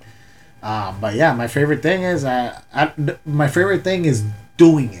 Interesting. But yeah, my favorite thing is my favorite thing is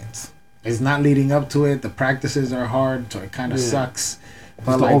doing it. It's not leading up to it. The practices are hard, so it kind of sucks.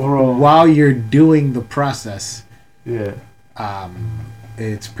 But the like overall- while you're doing the process, Yeah.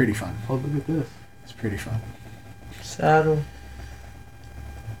 it's pretty fun. Oh, look at this. It's pretty fun. Saddle.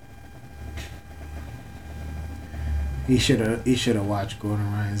 He should have watched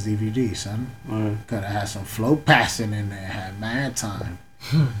Gordon Ryan's DVD, son. Alright. Could have had some flow passing in there. Had mad time.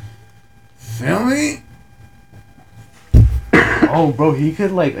 Feel me? Oh, bro, he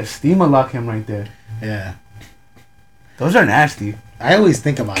could like Estima lock him right there. Yeah. Those are nasty. I always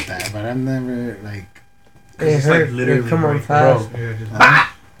think about that, but I'm never like. It It's like hurt. literally It come on right fast. there. Yeah, just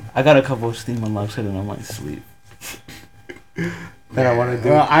I got a couple of Estima locks hidden on my sleeve. That I want to do.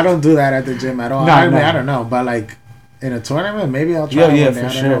 Well, I don't do that at the gym at all. No, I mean, no. I don't know, but like in a tournament, maybe I'll try. Yeah, one yeah, day. for I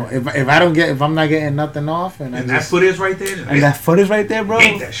don't sure. know. If I'm not getting nothing off, and and that foot is right there. Then And that foot is right there, bro. I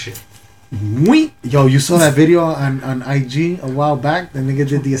hate that shit. Yo, you saw that video on IG a while back? The nigga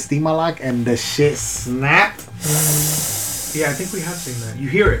did the Estima lock and the shit snapped. Yeah, I think we have seen that. You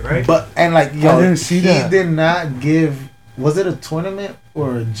hear it, right? But and like yo, I didn't see he that. did not give. Was it a tournament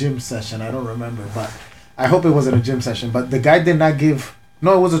or a gym session? I don't remember, but I hope it wasn't a gym session, but the guy did not give.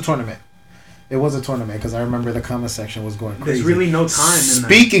 No, it was a tournament. It was a tournament because I remember the comment section was going crazy. There's really no time.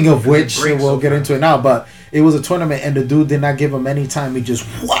 Speaking of which, we'll get into it now. But it was a tournament, and the dude did not give him any time. He just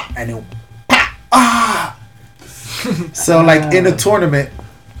and it So like in a tournament,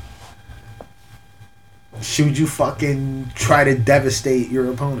 should you fucking try to devastate your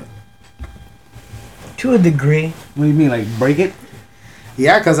opponent? To a degree. What do you mean, like break it?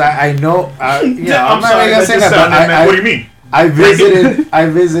 Yeah, because I know. I'm sorry, gonna say that. But what do you mean? I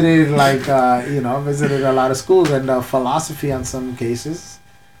visited like visited a lot of schools, and the philosophy on some cases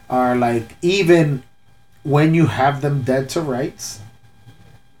are like even when you have them dead to rights,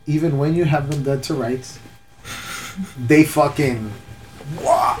 they fucking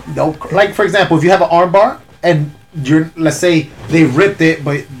no. Like for example, if you have an arm bar and let's say they ripped it,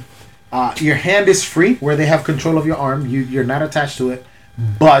 but your hand is free where they have control of your arm, you're not attached to it,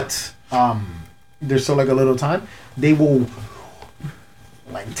 but there's still like a little time. They will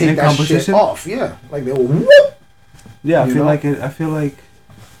like take that shit off. Yeah, like they will. Whoop, yeah, I feel like it. I feel like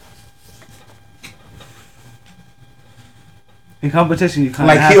in competition you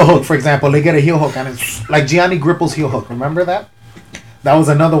kind of like heel hook, for example. They get a heel hook, and it's like Gianni Gripple's heel hook. Remember that? That was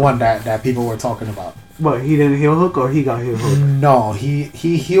another one that people were talking about. But he didn't heel hook, or he got heel hook? No, he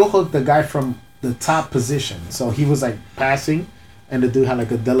heel hooked the guy from the top position. So he was like passing. And the dude had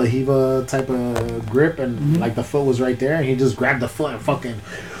like a De La Riva type of grip, and like the foot was right there, and he just grabbed the foot and fucking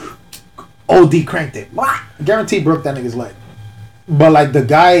OD cranked it. Guaranteed broke that nigga's leg. But like the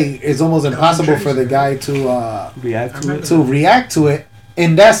guy, it's almost impossible for the guy to react to it.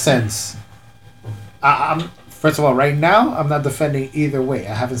 In that sense, I'm first of all, right now I'm not defending either way.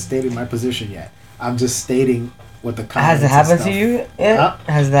 I haven't stated my position yet. I'm just stating what the comments. Has it happened to you yet? Huh?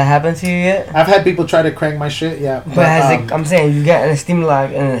 Has that happened to you yet? I've had people try to crank my shit, yeah. But has it? I'm saying you get a stimuli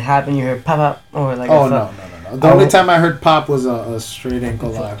and it happened. You heard pop up or like. Oh no. The only time I heard pop was a straight ankle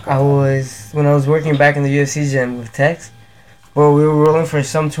lock. When I was working back in the UFC gym with Tex, where we were rolling for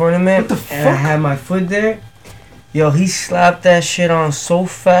some tournament, and I had my foot there. Yo, he slapped that shit on so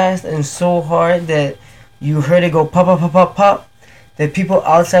fast and so hard that you heard it go pop, pop, pop, pop, pop. That people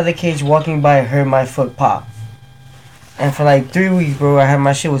outside the cage walking by heard my foot pop. And for like 3 weeks, bro, I had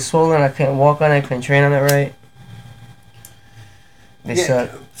my shit was swollen. I couldn't walk on it. I couldn't train on it right. They suck.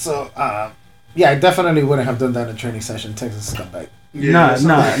 So, yeah, I definitely wouldn't have done that in a training session. Texas scumbag. Yeah,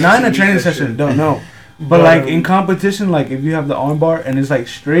 not in a training session. Don't know. But like in competition, like if you have the armbar and it's like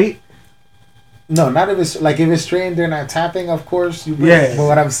straight. No, not if it's like if it's straight and they're not tapping. Of course, you. Yeah. But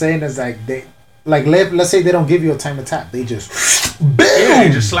what I'm saying is like they, like let's say they don't give you a time to tap. They just. Boom! Yeah,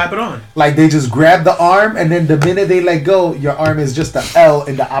 you just slap it on. Like they just grab the arm, and then the minute they let go, your arm is just the L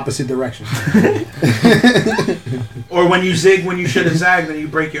in the opposite direction. Or when you zig when you should have zagged, then you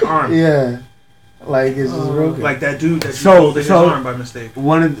break your arm. Yeah, like it's just broken. Like that dude that folded his arm by mistake.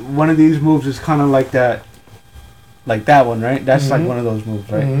 One of these moves is kind of like that one, right? That's like one of those moves,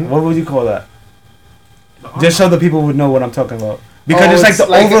 right? Mm-hmm. What would you call that? Just so the people would know what I'm talking about. Because it's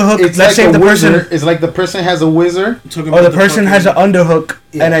like the overhook. Let's like say the person. It's like the person has a whizzer. Or the person has an underhook,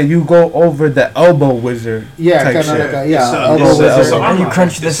 and then you go over the elbow whizzer. Yeah, kind of like elbow whizzer. And you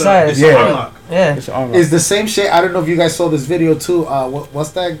crunch the side. Yeah. It's the same shit. I don't know if you guys saw this video too. What's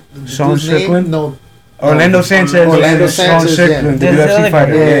that? Sean Strickland? No. Orlando Sanchez. Sean Strickland, the UFC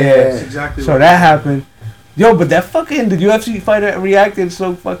fighter. Yeah. Exactly. So that happened. Yo, but that fucking the UFC fighter reacted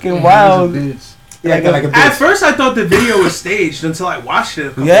so fucking wild. Yeah, like a bitch. At first, I thought the video was staged until I watched it a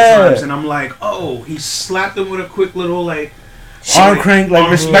couple times, and I'm like, oh, he slapped him with a quick little like arm crank,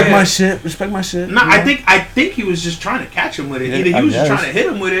 like respect my shit. No, I think he was just trying to catch him with it. Either he was just trying to hit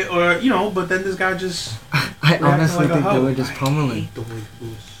him with it, or but then this guy just. I honestly think they were just pummeling.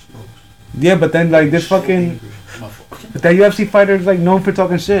 Yeah, but then like this fucking. But that UFC fighter is like known for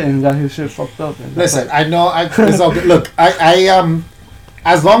talking shit and got his shit fucked up. Listen, I know. It's all good. Look, I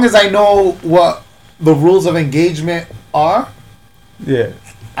as long as I know what the rules of engagement are, yeah,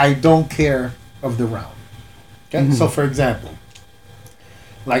 I don't care of the round. Okay, so for example,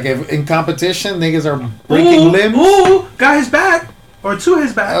 like if in competition niggas are breaking limbs, got his back or to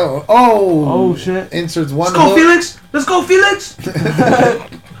his back. Oh shit! Inserts one. Let's go, Felix.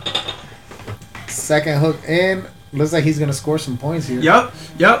 Second hook in. Looks like he's gonna score some points here.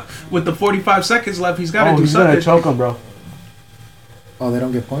 Yep. With the 45 seconds left, he's got to do he's something. He's gonna choke him, bro. Oh, they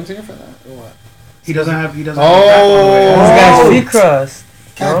don't get points here for that, or what? He doesn't have. This guy's feet crossed.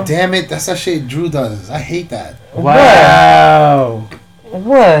 God damn it! That's that shit Drew does. I hate that. Wow.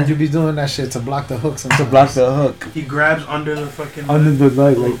 What? You be doing that shit to block the hook sometimes. To block the hook. He grabs under the fucking. Under the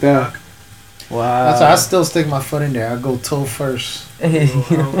leg like that. Wow. That's why I still stick my foot in there. I go toe first.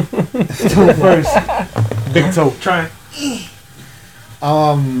 Toe first. Big toe. Try.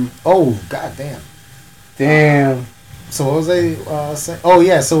 Oh, goddamn. Damn. So what was I saying? Oh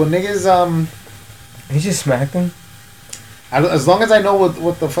yeah. So when niggas He just smacked him. as long as I know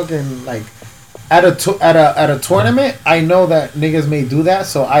what the fucking like at a tournament, I know that niggas may do that,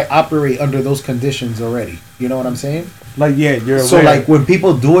 so I operate under those conditions already. You know what I'm saying? Like, yeah, you're So aware. like when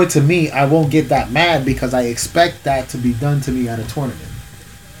people do it to me, I won't get that mad because I expect that to be done to me at a tournament,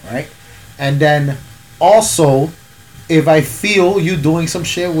 right? And then also, if I feel you doing some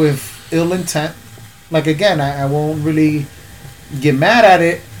shit with ill intent, like again, I won't really get mad at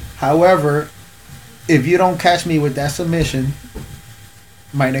it. However, if you don't catch me with that submission,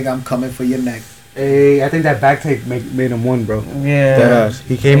 my nigga, I'm coming for your neck. Hey, I think that back take made him win, bro. Yeah. Deadass.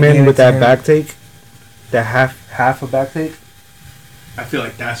 He came They in gave with it to that him. back take, that half a back take. I feel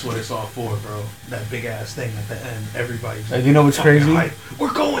like that's what it's all for, bro. That big ass thing at the end. Everybody's And you know what's fucking crazy? hype.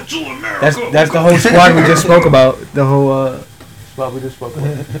 We're going to America. That's the whole squad we just spoke about. The whole squad we just spoke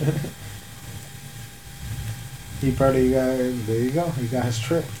about. He probably got, there you go. He got his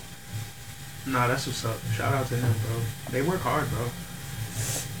trick. Nah, that's what's up. Shout out to him, bro. They work hard, bro.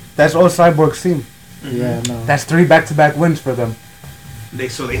 That's all Cyborg's team. Yeah, no. That's 3 back-to-back wins for them. They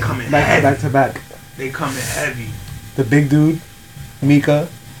come in Back to heavy. back to back. They come in heavy. The big dude, Mika.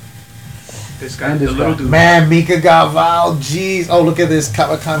 This guy, And the this little guy. dude. Man, Mika Galval, jeez. Oh, look at this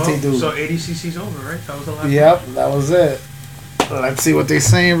Kawakante Well, dude. so ADCC's over, right? That was the last. Yep, that was it. Let's see what they're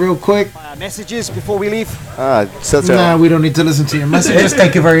saying real quick. Messages before we leave. Seltzer. Nah, we don't need to listen to your messages.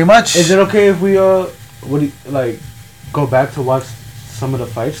 Thank you very much. Is it okay if we what do you, like go back to watch some of the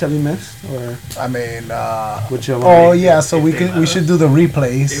fights that we missed, or I mean, which you oh yeah, so If we they could let we us. should do the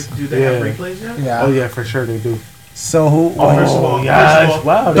replays. Do they have Yeah. replays yet? Yeah. Oh yeah, for sure they do. So who? Oh, first of all, yes.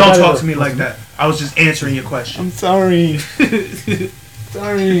 Wow, they don't got talk it. to me like that. I was just answering your question. I'm sorry.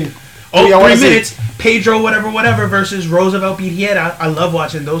 Sorry. Oh, Yeah, I wanna 3 see- minutes. Pedro, whatever, versus Roosevelt Pidiera. I love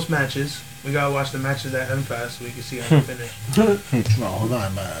watching those matches. We gotta watch the matches at MFAS so we can see how they finish. No, hold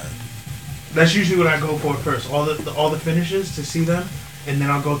on, man. That's usually what I go for first. All the finishes to see them, and then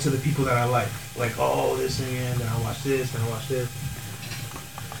I'll go to the people that I like. Like, oh, this and then I'll watch this, then I'll watch this.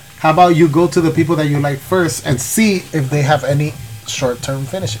 How about you go to the people that you like first and see if they have any short-term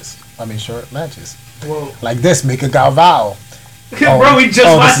finishes? I mean, short matches. Well, Like this, Mika Galval. bro, we just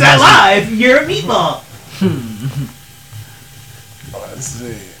oh, watched this that is live. You're a meatball. Let's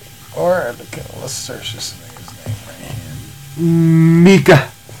see. Or okay, let's search this nigga's name right here.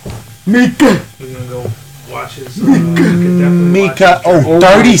 Mika. We're gonna go watch his. We can definitely watch Mika. his- Oh,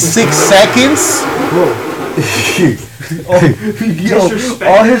 36 seconds. Yo, Disrespect,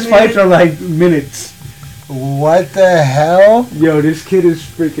 all his man. fights are like minutes. What the hell? Yo, this kid is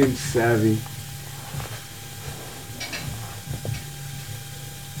freaking savvy.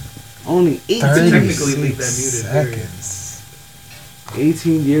 Only 18, Technically leave that 36 muted, period. seconds.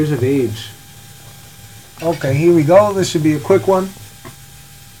 18 years of age. Okay, here we go. This should be a quick one.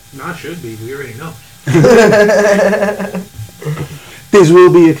 Nah, should be. We already know. This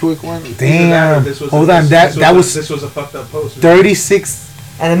will be a quick one. Damn. This was Hold on. That was this was a fucked up post. 36.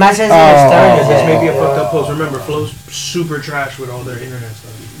 And the match hasn't Oh. even started This yet. may be a fucked up post. Remember, Flo's super trash with all their internet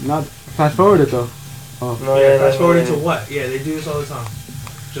stuff. Not fast forward it though. No, Yeah, fast no, forward no, into no. what? Yeah, they do this all the time.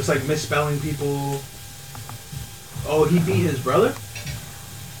 Just like misspelling people. Oh, he beat his brother?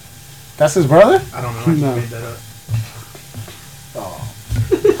 That's his brother? I don't know. I just No. made that up.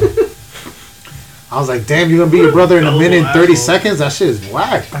 I was like, damn, you're gonna be your brother in a Gullible minute and 30 asshole. seconds? That shit is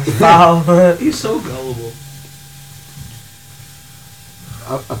whack. Foul. He's so gullible.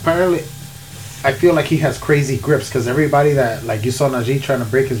 Apparently, I feel like he has crazy grips because everybody that, like, you saw Najee trying to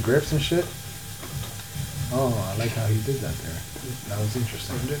break his grips and shit. Oh, I like how he did that there. That was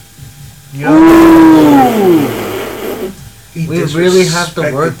interesting. He We really have to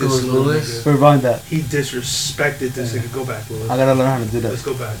disrespected work this those, little Louis. nigga. Rewind that. He disrespected this nigga. Go back, Louis. I gotta learn how to do Let's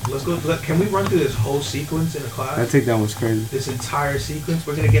that. go back. Let's go. Can we run through this whole sequence in a That class? takedown was crazy. This entire sequence.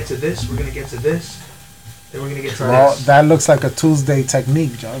 We're gonna get to this. We're gonna get to this. Then we're gonna get to Well, this. that looks like a Tuesday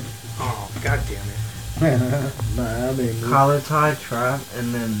technique, John. Oh, god damn it. Nah, I mean, Collar tie, trap,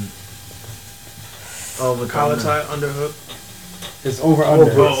 and then over Collar tie, underhook. it's over under.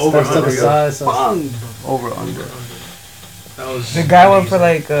 over, Steps to the under, side. So Over under. That was. The guy went for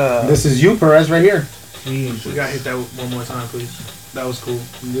amazing. like this is you, Perez, right here. We gotta hit that one more time, please. That was cool.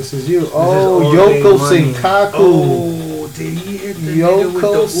 This is you. Oh, all day Yoko money. Sinkaku. Oh, did he hit the nigga with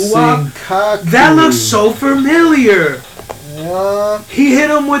Yoko the ooh-ah? Sinkaku. That looks so familiar. Yeah. He hit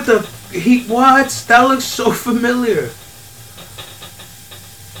him with the what? That looks so familiar.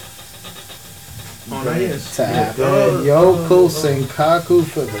 Oh, that is. Tap. Oh, Yoko Sinkaku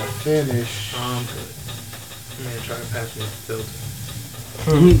for the finish. Good. try to pass me the filter.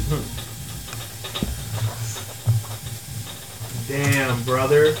 Damn,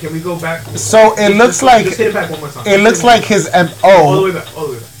 brother. Can we go back? So it looks like just hit it back one more time. it looks like his all the MO. way back. All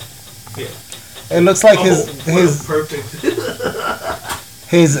the way back. Yeah. It looks like his perfect.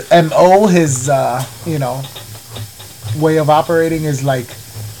 his MO, his way of operating is like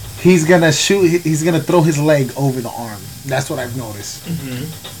he's gonna shoot. He's gonna throw his leg over the arm. That's what I've noticed. Mm-hmm.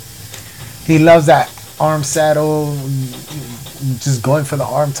 He loves that arm saddle, just going for the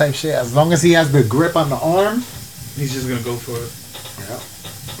arm type shit. As long as he has the grip on the arm, he's just gonna go for it. Yeah.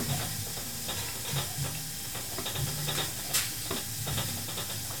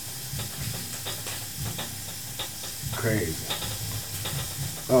 Crazy.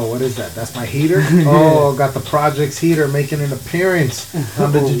 Oh, what is that? That's my heater? Oh, got the Projects heater making an appearance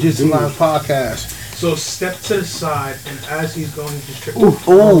on the Jiu-Jitsu Lounge podcast. So step to the side, and as he's going, he just tripped. Oof.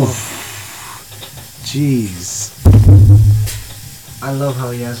 Jeez. I love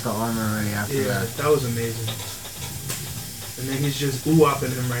how he has the armor already after that. That was amazing. And then he's just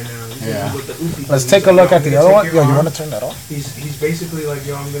ooh-opping him right now. He's with the oopie. Let's take a look at the other one. Yo, you want to turn that off? He's basically like,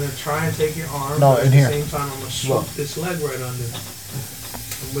 yo, I'm going to try and take your arm. No, but in at here. the same time, I'm going to swoop this leg right under.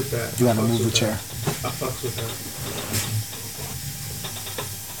 And with that, You got to move the chair. I fucks with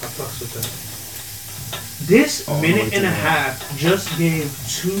that. This minute and a half just gave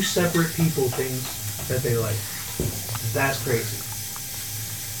two separate people things that they like. That's crazy.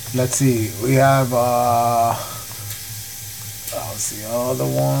 Let's see. We have let's see, other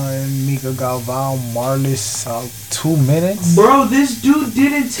one, Mika Galvao, Marlis, 2 minutes. Bro, this dude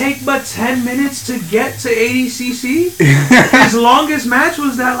didn't take but 10 minutes to get to ADCC. His longest match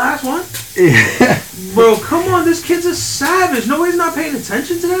was that last one. Bro, come on, this kid's a savage. Nobody's not paying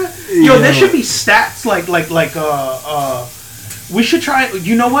attention to that. Yo, there should be stats like we should try.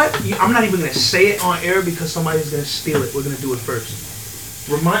 You know what? I'm not even gonna say it on air because somebody's gonna steal it. We're gonna do it first.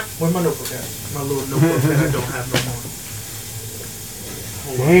 Where's my notebook at? My little notebook that I don't have no more.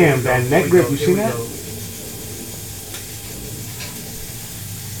 Damn, that neck grip, you see that?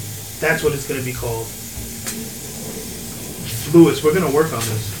 That's what it's gonna be called. Lewis, we're gonna work on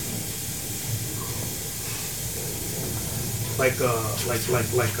this. Here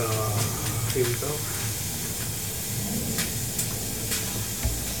we go.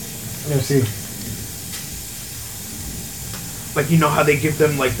 Let me see. Like, you know how they give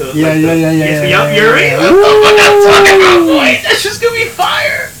them like the Yeah. Yup, you're right. What the fuck I'm talking about, boy? That's just gonna be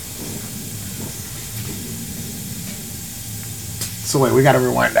fire. So wait, we gotta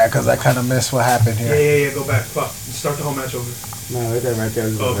rewind that because I kind of missed what happened here. Yeah. Go back. Fuck. Start the whole match over. No, right there.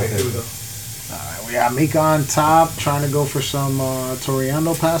 Okay, here we go. Alright, we got Mika on top, trying to go for some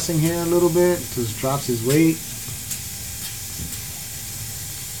Toriano passing here a little bit. Just drops his weight.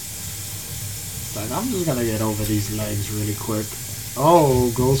 Like, I'm just gonna get over these legs really quick. Oh,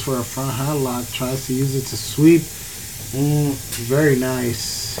 goes for a front headlock, tries to use it to sweep. Very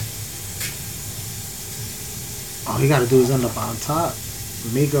nice. All you gotta do is end up on top.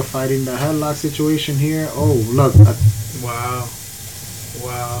 Mika fighting the headlock situation here. Oh, look. Wow.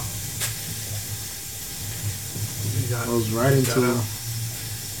 Goes right into him.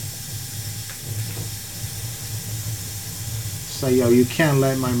 So, yo, you can't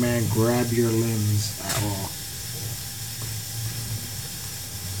let my man grab your limbs at all.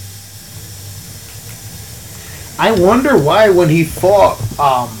 I wonder why when he fought,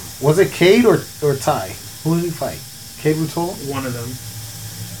 was it Cade or Ty? Who did he fight? Cade Rutolo? One of them.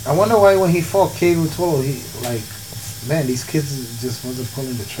 I wonder why when he fought Cade Rutolo, he, like, man, these kids just wasn't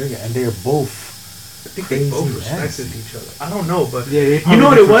pulling the trigger. And they're both I think they both respected each other. I don't know, but Yeah, you know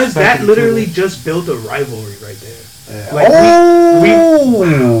what it was? That literally just built a rivalry right there. Yeah. Like,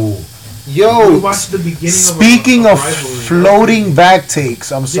 Yo, we watched the beginning speaking of of a rivalry. floating back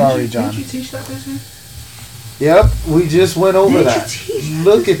takes, I'm sorry, John. Didn't you teach that business? Yep, we just went over Didn't that. you teach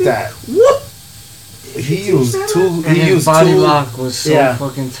Look that at that. What? He used two. And He his used body two. lock was so Yeah.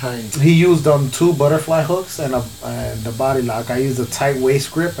 fucking tight. He used two butterfly hooks and the body lock. I used a tight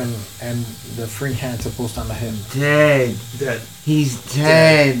waist grip and the free hand to post on the hip. Dead. Dead. He's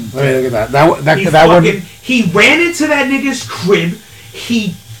dead. Wait, look at that. He That one. he ran into that nigga's crib.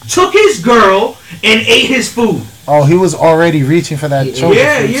 He took his girl and ate his food. Oh, he was already reaching for that choke.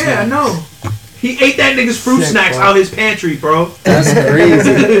 Yeah, I know. He ate that nigga's fruit snacks out his pantry, bro. That's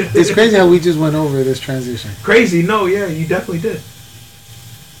crazy. It's crazy how we just went over this transition. Crazy. No, yeah, you definitely did.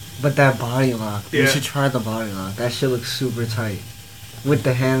 But that body lock, you Yeah. should try the body lock. That shit looks super tight. With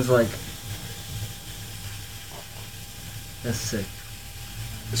the hands like... That's sick.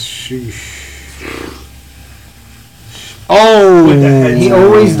 Sheesh. Oh, With the head. He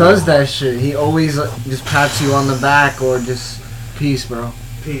always does that shit. He always just pats you on the back or just peace, bro.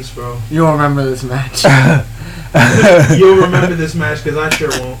 Peace, bro. You'll remember this match. You'll remember this match because I sure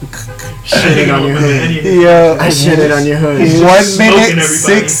won't. Shitting on your hood. Yeah, I shitted on your hood. He's just 1 smoking minute,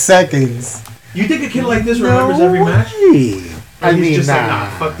 everybody. 6 seconds. You think a kid like this remembers every match? Or I he's mean, just like, nah.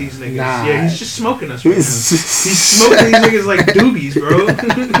 fuck these niggas. Nah. Yeah, he's just smoking us right now. He's He's smoking these niggas like doobies, bro.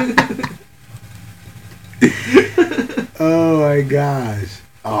 Oh my gosh.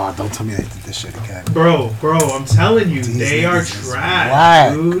 Oh, don't tell me they did this shit again. bro, I'm telling you, These they are niggas is trash,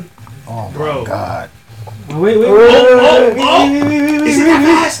 whack. dude. Oh my Bro. god. Wait. Oh! Is it that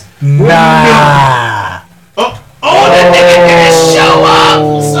fast? Nah. Oh, that nigga didn't show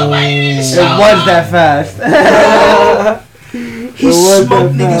up! Somebody didn't show It was that fast. He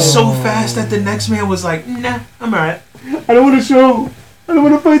smoked niggas so fast that the next man was like, nah, I'm alright. I don't want to show. I don't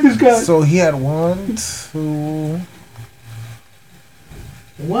want to fight this guy. So he had 1, 2.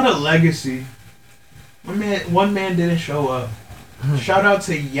 What a legacy. One man didn't show up. Shout out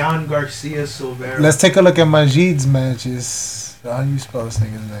to Jan Garcia Silveira. Let's take a look at Majid's matches. How do you spell this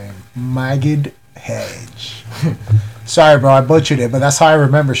nigga's name? Magid Hedge. Sorry, bro, I butchered it, but that's how I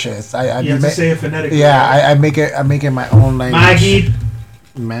remember shit. You have to say it phonetically. Yeah, I make it my own language. Magid.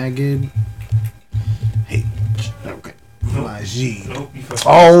 Magid Hedge. Okay. Majid. Nope, you fucked up.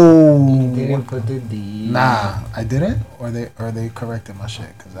 Oh. Didn't put the D. Nah, I didn't. Or they corrected my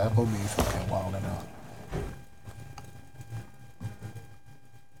shit because that would be fucking wild enough.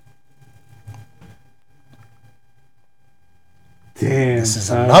 Damn. This is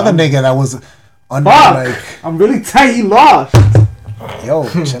son. another nigga that was under Fuck! like, I'm really tight. He lost. yo,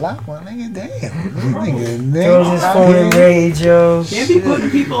 chill out, my nigga. Damn, this nigga, Throws his out phone in here. rage, yo. Can't be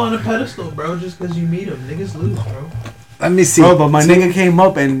putting people on a pedestal, bro, just because you meet them. Niggas lose, bro. Let me see. Bro, but my nigga came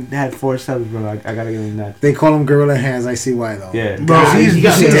up and had 4 subs, bro. I gotta give him that. They call him Gorilla Hands. I see why though. Yeah. Bro, he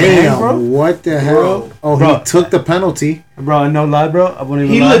got you see his Damn, hand, bro? what the hell? Bro. Oh, Bro. he took the penalty. Bro, no lie, bro. I won't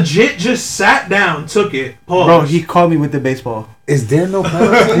even He lie. legit just sat down, took it, paused. Bro, he called me with the baseball. Is there no He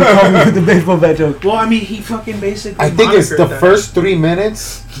penalty? called me with the baseball bat joke. Well, I mean, he fucking basically. I think it's the monitored that. first 3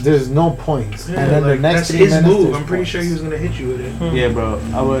 minutes. There's no points, Yeah, and then like, the next that's 3 his minutes. move. there's I'm pretty points. sure he was gonna hit you with it. Yeah, bro.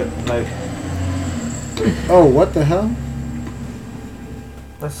 I would, like... Oh, what the hell?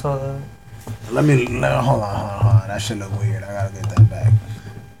 I saw that. Hold on. That shit look weird. I gotta get that back.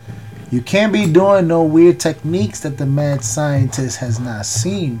 You can't be doing no weird techniques that the mad scientist has not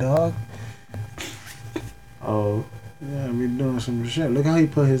seen, dog. Oh. Yeah, I mean doing some shit. Look how he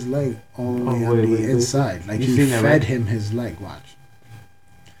put his leg all the way Oh, on wait, the wait. inside. Like You he seen that, fed right? him his leg. Watch.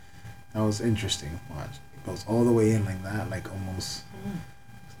 That was interesting. Watch. It goes all the way in like that, like almost.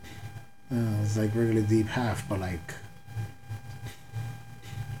 It's like regular deep half, but like,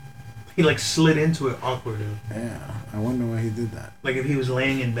 He like slid into it awkwardly, yeah. I wonder why he did that. like if he was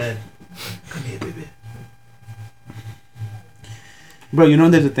laying in bed. Come here, baby. Bro, you know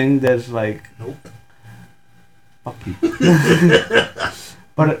there's a thing that's like... Nope. Fuck you.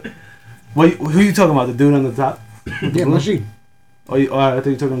 But, who you talking about? The dude on the top? With the Yeah, blue? Majid. Oh, I thought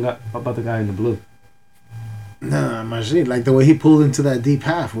you were talking about the guy in the blue. Nah, Majid. Like the way he pulled into that deep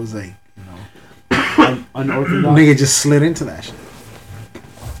half was like, you know, Unorthodox. nigga just slid into that shit.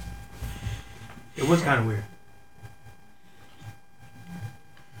 It was kind of weird.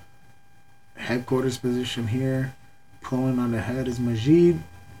 Headquarters position here. Pulling on the head is Majid.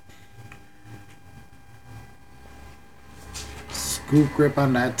 Scoop grip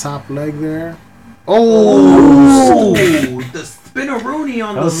on that top leg there. Oh! The spinneroonie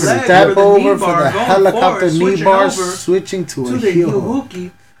on the leg. Step where the over knee for bar the going helicopter forward, knee switching bar, over switching to to a the heel heel hook.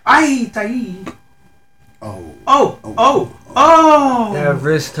 hooky. Ay, tai. Oh. Oh! That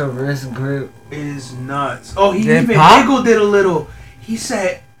wrist to wrist grip. Is nuts. Oh, he Did it even pop? wiggled it a little. He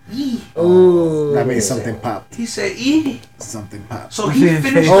said, "E." Ooh. That means something popped. He said, "E." Something popped. So You he see his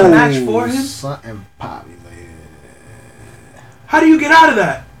finished face? the match for him. Something popped. He's like, yeah. How do you get out of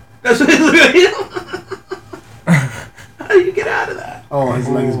that? That's what How do you get out of that? Oh, his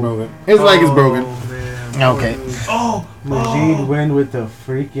leg is broken. His leg is broken. Man. Okay. Oh, Majid win with the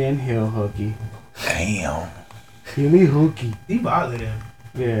freaking heel hooky. Damn. Heely hooky. He bothered him.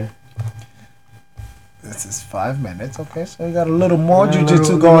 Yeah. This is 5 minutes. Okay, so we got a little more Yeah, jiu-jitsu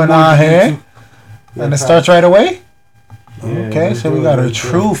little going more on jiu-jitsu. here. Yeah, And it starts right away? Yeah, Okay, let's so do we it, got a let's do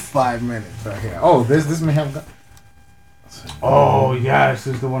true it. 5 minutes right here. Oh, this may have got... Oh, yes.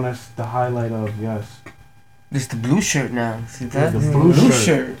 This is the one that's the highlight of, yes. This the blue shirt now. See that? The This is blue blue shirt.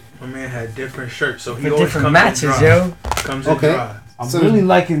 shirt. My man had different shirts, so he For always different comes matches, in dry. yo. Comes in Okay. dry. I'm So- really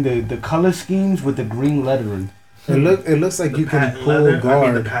liking the color schemes with the green lettering. It looks like you can patent pull leather. guard.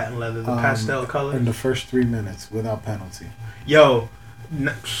 I mean the patent leather, the pastel color. In the first 3 minutes without penalty. Yo,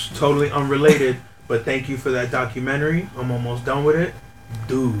 totally unrelated, but thank you for that documentary. I'm almost done with it.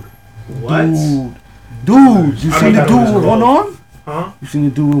 Dude, what? Dude, you seen the dude with one arm? Huh? You seen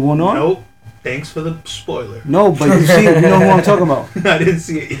the dude with one arm? Nope. Thanks for the spoiler. No, but you see, you know who I'm talking about. I didn't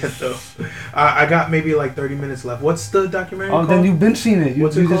see it yet though. I got maybe like 30 minutes left. What's the documentary called? Then you've been seeing it. You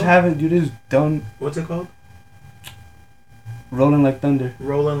What's it just called? haven't. You just done What's it called? Rolling Like Thunder.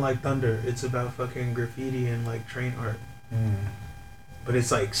 Rolling Like Thunder. It's about fucking graffiti and like train art. But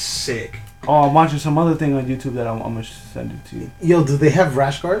it's like sick. Oh, I'm watching some other thing on YouTube that I'm gonna send it to you. Yo, do they have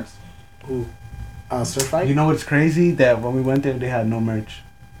rash guards? Who? Surf fight? You know what's crazy? That when we went there, they had no merch.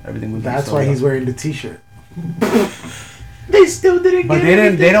 Everything was. That's sold why out. he's wearing the t-shirt. They still didn't But get they didn't.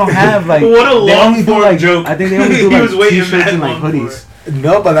 anything. They don't have like. What a they long only do form like joke. I think they only do He like was waiting t-shirts mad and like long for hoodies.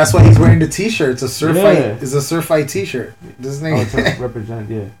 No, but that's why he's wearing the t-shirt. It's a surf Yeah. fight. It's a surf fight t-shirt. This Oh, nigga, to represent,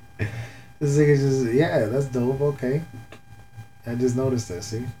 yeah. this nigga just that's dope. Okay, I just noticed that.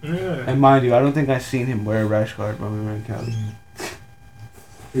 See, Yeah. And mind you, I don't think I seen him wear a rash guard when we were in Cali.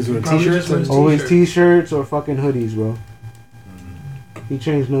 he's wearing Probably t-shirts. just wears And, Always T-shirt. t-shirts or fucking hoodies, bro. He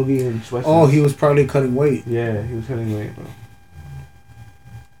changed Nogi and sweatshirts. oh, he was probably cutting weight. Yeah, he was cutting weight, bro.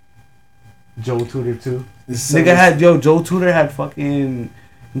 Joe Tudor too. This Nigga had Joe Tudor had fucking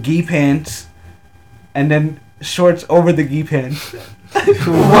gi pants, and then shorts over the gi pants.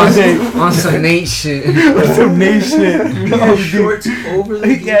 One day On some Nate shit. some nation. Yo, shorts over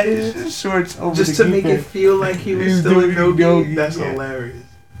the Yeah, gi shorts over just the to gi make it pants. feel like he was He's still in doing no yogi, gi. That's yeah. hilarious.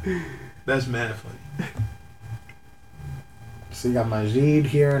 That's mad funny. So you got Majid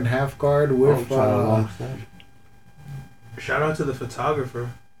here in half guard with. Shout out to the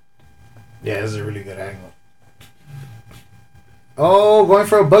photographer. Yeah, this is a really good angle. Oh, going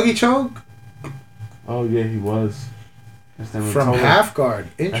for a buggy choke Oh yeah, he was. That's that from Rotolo. half guard.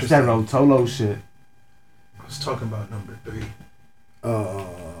 That's Interesting. that Rotolo shit. I was talking about number 3.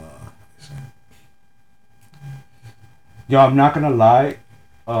 Yo, I'm not gonna lie.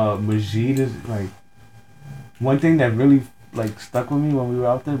 Majid is like one thing that really like stuck with me when we were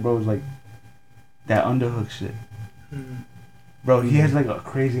out there, bro. Was like that underhook shit, bro. He has like a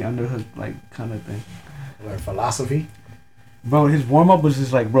crazy underhook like kind of thing, Like philosophy. bro. His warm up was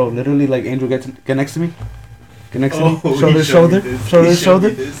just like, bro, literally like Angel get next to me, get next to me, he shoulder to showed me shoulder, this. shoulder He to showed me shoulder.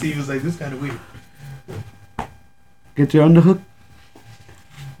 this. He was like, this kind of weird. Get your underhook.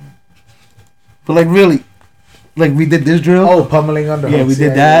 But like really, like we did this drill. Oh, pummeling underhooks. Yeah, we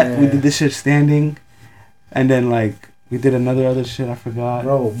did that. yeah, We yeah. did this shit standing, and then like we did another other shit. I forgot.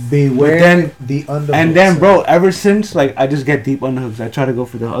 Bro, beware then- the underhooks. And then, bro, ever since like I just get deep underhooks. I try to go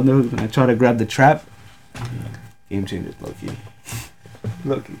for the underhooks and I try to grab the trap. Game changers, Loki.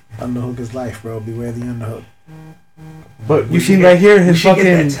 Loki. Underhook is life, bro. Beware the underhook. But We you should seen get- right here We his should get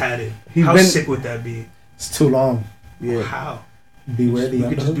fucking that tatted. he's How been- sick would that be? It's too long. yeah How? Beware the We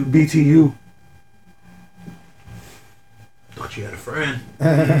could just underhook. do BTU. Thought you had a friend.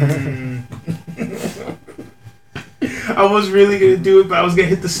 I was really gonna do it, but I was gonna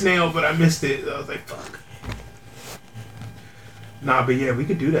hit the snail, but I missed it. I was like, fuck. Nah, but yeah, we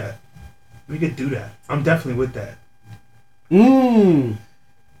could do that. We could do that. I'm definitely with that. Mmm.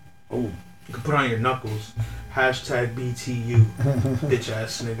 Oh, you can put on your knuckles. Hashtag BTU. Bitch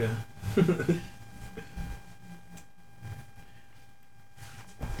ass nigga.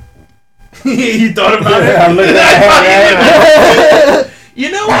 You thought about it? I looked at it.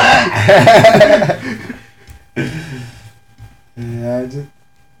 You know what? Yeah, I just.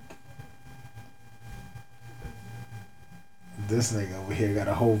 This nigga over here got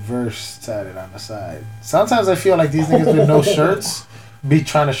a whole verse tatted on the side. Sometimes I feel like these niggas with no shirts be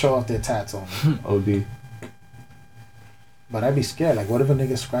trying to show off their tats on me. OD. But I'd be scared. Like, what if a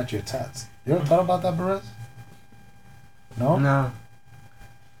nigga scratch your tats? You ever thought about that, Perez? No? No.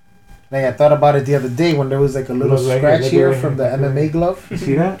 Like, I thought about it the other day when there was like a little Look right scratch here, here look right from the here, look right MMA glove, You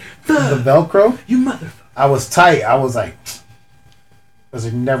see that? the Velcro. You motherfucker. I was tight. I was like,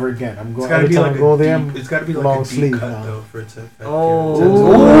 never again. I'm It's going gotta every be time like I go a there. deep, it's gotta be like long a deep sleeve cut now. though for it to affect Oh.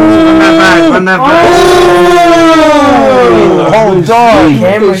 your Run that back. Oh, dog.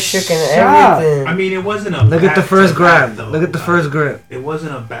 Camera shook and everything. I mean, it wasn't a. Look at the first back-to-back, grab. though. Look at the first grip. It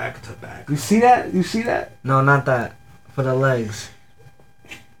wasn't a back to back. You see that? You see that? No, not that. For the legs.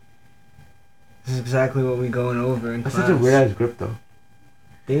 This is exactly what we going over in That's class. such a weird ass grip though.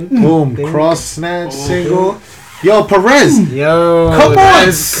 Dude. Boom, Dude. cross snatch, Oh, single. Yo, Perez, Yo, Come on,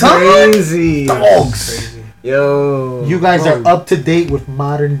 that's son. crazy. dogs. Crazy. Yo. You guys Bro. are up to date with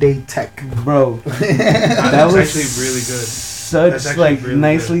modern day tech. Bro, Nah, that that's was actually really good. Such That's actually like really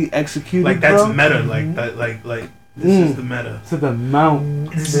nicely executed, Like that's bro. meta. Like that. Like This is the meta. To the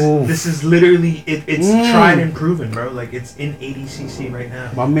mount. This is literally it's tried and proven, bro. Like it's in ADCC right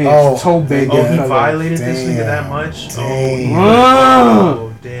now. My man is so big. Oh, he violated this nigga that much. Damn.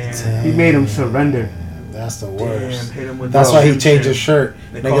 Oh, damn. He made him surrender. That's the worst. Damn, hit him with That's the why he gym changed chin. his shirt.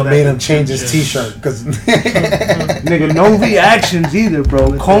 They call Nigga that made the him change gym his chin. t-shirt because Nigga, no reactions either,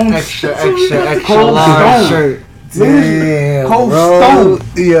 bro. Cold Extra Cold large Stone. shirt. damn, Cold bro. Stone.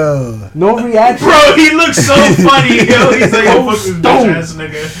 Yo. No reaction. Bro, he looks so funny, yo. He's like, oh, fuck this Stone. bitch ass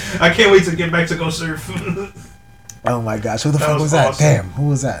nigga. I can't wait to get back to go surf. Oh my gosh, who the That fuck was was that? awesome. Damn, who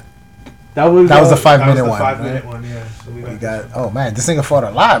was that? That was That was the That 5 was minute the one. 5 right? minute one, yeah. So we We got got. Oh man, this nigga fought a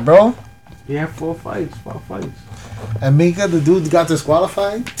lot, bro. He had 4 fights. And Mika, the dude got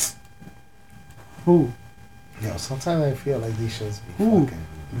disqualified. Who? Yo, sometimes I feel like these shows be Who? fucking.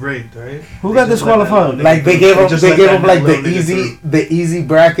 rigged, right? Who They got just let that disqualified? little nigga Like they through. gave him, just they let gave that him like little the nigga the easy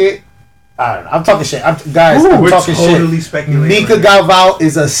bracket. I don't know. I'm talking shit. Guys, through. I'm We're talking totally shit. speculating. Mika right now. Galvao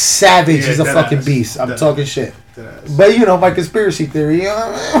is a savage. Yeah, He's a dead fucking ass. beast. I'm Dead talking ass. shit. Dead ass. But you know my conspiracy theory.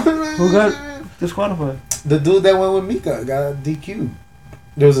 Who got disqualified? The dude that went with Mika got DQ.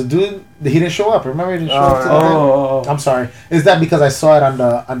 There was a dude. He didn't show up. Remember, he didn't show up. To the thing? Oh. I'm sorry. Is that because I saw it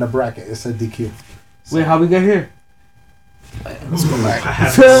on the bracket? It said DQ. Wait, how we get here? Let's go I back.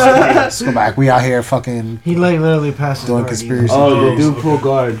 have no idea. Let's go back. We out here fucking He like literally passed doing his conspiracy Oh, the theories. dude pull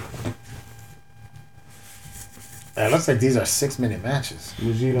guard. It looks like these are 6-minute matches.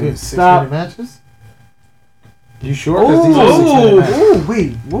 Vegeta. Dude, 6-minute Stop. matches? You sure? 'Cause these are 6-minute Oh, matches. oh,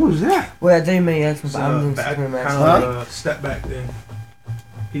 wait, what was that? Wait, I thought you meant you asked me, It's but I'm a doing back, six-minute kind matches. of a step back thing.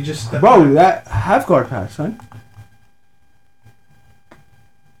 He just stepped Bro, back, that half guard pass, son.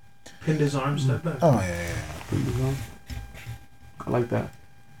 pinned his arm, stepped back. Oh, yeah. I like that.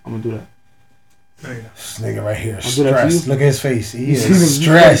 I'm gonna do that. There you go. This nigga right here, I'll do that to stressed. you. Look at his face. He You see is him?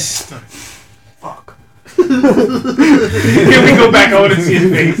 stressed. Fuck. Here we go back. I want to see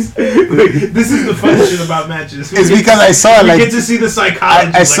his face. This is the fun shit about matches. It's because I saw it We like get to see the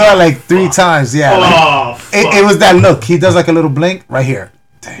psychology. I saw it like 3 fuck. times. Yeah, Oh, fuck. it was that look. He does like a little blink right here.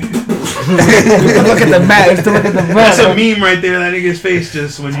 Damn. Look at the mat. Look at the mat. That's a meme right there. That nigga's face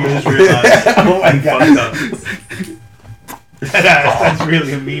just when you just realize. Oh my god. Fucked up. That's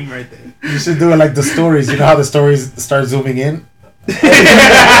really a meme right there. You should do it like the stories. You know how the stories start zooming in?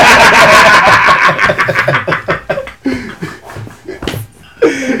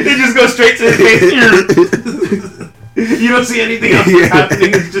 It just goes straight to his face. You don't see anything else that's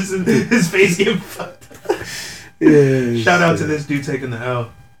happening. It's just his face getting fucked. Yeah, Shout out to this dude taking the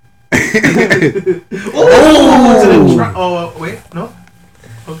L. Oh, wait, no.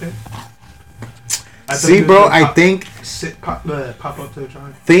 Okay. I thought See, he was bro, gonna I think pop up to the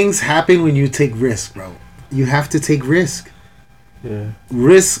triangle. things happen when you take risk, bro. You have to take risk. Yeah.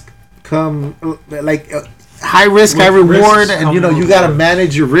 Risk come like high risk, high With reward, risks and you know come you gotta reward.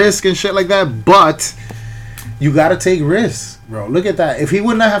 manage your risk and shit like that. But you gotta take risks, bro. Look at that. If he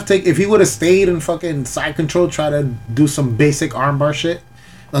would have stayed in fucking side control, try to do some basic armbar shit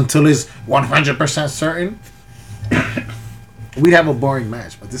until it's 100% certain, we'd have a boring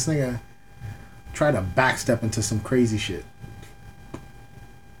match. But this nigga tried to backstep into some crazy shit.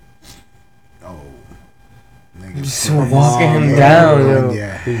 Oh, nigga, Just walking him down, yo. on your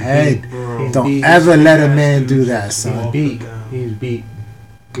head. Bro. Don't beat. ever let a man do that, son. Beat. He's beat.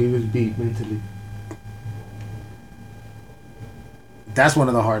 He was beat mentally. That's one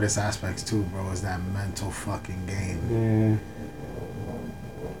of the hardest aspects too, bro. Is that mental fucking game. Yeah.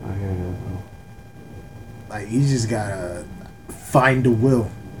 I hear that, bro. Like you just gotta find the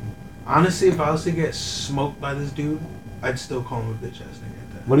will. Honestly, if I was to get smoked by this dude, I'd still call him a bitch ass nigga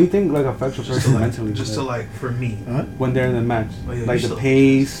at that. What do you think like affects a Just to person like, mentally? just to like, for me. when they're in the match, Oh, yeah, like you the still-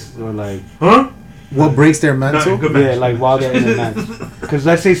 pace or like Huh? What breaks their mental? No, good match. yeah, like while they're in the match. Because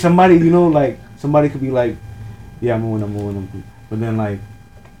let's say somebody, you know, like somebody could be like, yeah, I'm gonna win, but then like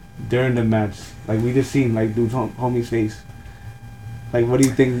during the match, like we just seen like dude's homie's face. Like, what do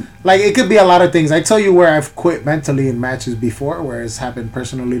you think? Like it could be a lot of things. I tell you where I've quit mentally in matches before, where it's happened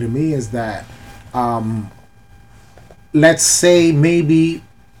personally to me, is that, let's say maybe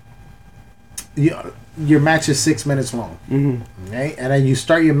your match is 6 minutes long, Mm-hmm. right? And then you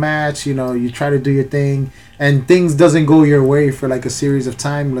start your match, you know, you try to do your thing, and things doesn't go your way for like a series of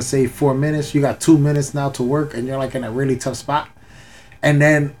time. Let's say 4 minutes. You got 2 minutes now to work, and you're like in a really tough spot. And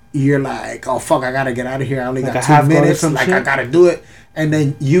then you're like, oh fuck, I gotta get out of here. I only Like got a 2 half guard or minutes. some Like shit? I gotta do it. And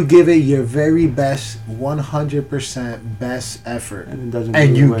then you give it your very best, 100% best effort, And it doesn't. and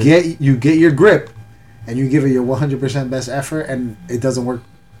go you your way. get your grip, and you give it your 100% best effort, and it doesn't work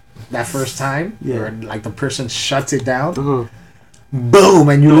that first time. Yeah. Or like the person shuts it down. Uh-huh. boom,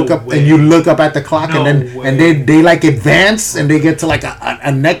 and you No look up way. and you look up at the clock, No and then way. and they like advance and they get to like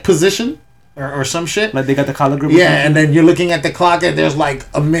a neck position or some shit. Like they got the collar grip. or Yeah, something? and then you're looking at the clock and there's like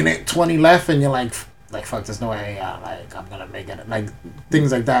a minute 20 left, and you're like fuck, there's no way, like I'm gonna make it, like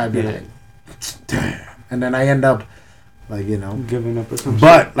things like that. I'd be Yeah. like, damn, and then I end up like giving up or something.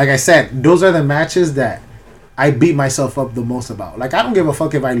 But like I said, those are the matches that I beat myself up the most about. Like I don't give a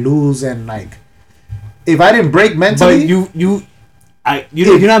fuck if I lose, and like if I didn't break mentally, you're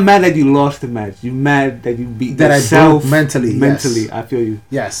not mad that you lost the match. You're mad that you beat that I yourself broke mentally. Mentally, Yes. I feel you.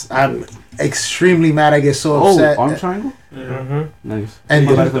 Yes, I'm extremely mad. I get so upset. Arm triangle. Mm-hmm. Nice. And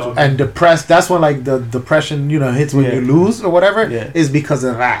My de- bad, dog. and depressed. That's when like the depression hits when Yeah. you lose or whatever. Yeah. Is because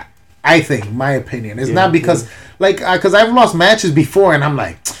of that. I think my opinion. It's Yeah, not because because I've lost matches before and I'm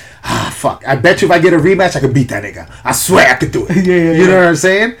like, fuck. I bet you if I get a rematch I could beat that nigga. I swear I could do it. Yeah. You know what I'm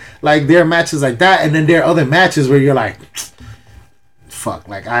saying? Like there are matches like that, and then there are other matches where you're like, fuck.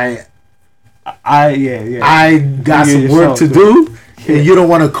 Like I got You some get work to yourself, do. And you don't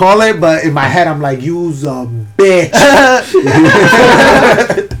want to call it, but in my head I'm like, you's a bitch.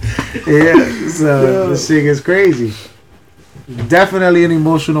 Yeah, so this thing is crazy. Definitely an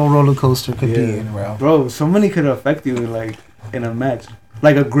emotional roller coaster could be in, bro. Bro, so many could affect you in a match.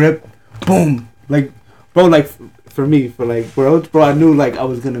 Like a grip, boom. Like, bro, like for me, for like Worlds, bro, I knew like I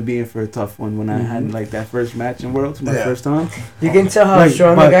was gonna be in for a tough one when I had like that first match in Worlds, my first time. You can tell how Like,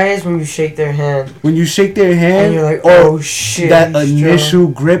 strong but- the guy is when you shake their hand. When you shake their hand, And you're like, or oh shit. that he's initial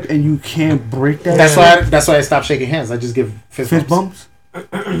grip, and you can't break that. That's why I stopped shaking hands. I just give fist bumps.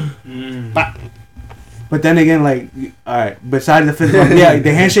 But then again, like, all right, besides the fist bump, yeah,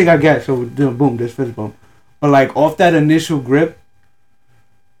 the handshake I get, so boom, there's fist bump. But like off that initial grip,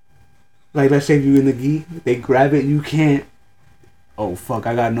 like let's say if you in the gi, they grab it, you can't. Oh fuck,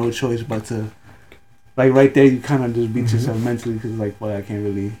 I got no choice but to, like right there, you kind of just beat yourself mentally because like, well, I can't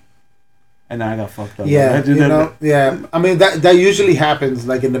really. And then I got fucked up. Yeah, Like, you know, yeah. I mean that usually happens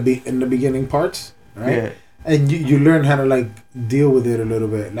like in the beginning parts, right? Yeah. And you learn how to like deal with it a little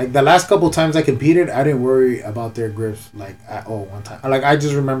bit. Like the last couple times I competed, I didn't worry about their grips like at all one time. Like I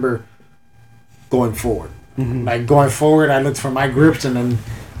just remember going forward. Mm-hmm. Like going forward, I looked for my grips and then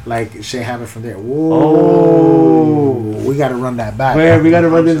like shit happened from there. Whoa, we got to run that back. Where we gotta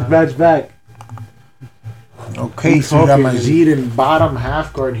run this match back. Okay, Who's so we got talking? Majid in bottom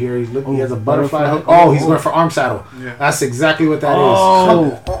half guard here. He's looking. He has a butterfly butterfly hook. hook. Oh, he's going for arm saddle. Yeah. That's exactly what that is.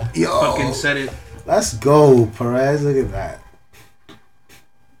 Oh. Yo, Fucking said it. let's go, Perez. Look at that.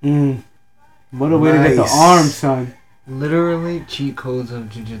 What a way to get the Nice. arm, son. Literally cheat codes of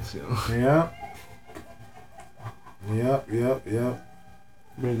jiu-jitsu. Yep.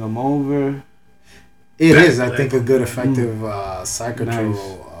 Bring them over. It Back is, I leg. think, a good effective side control,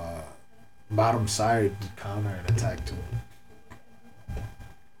 Nice. bottom side counter and attack too.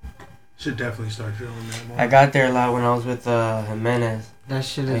 Should definitely start drilling that more. I got there a lot when I was with Jimenez. That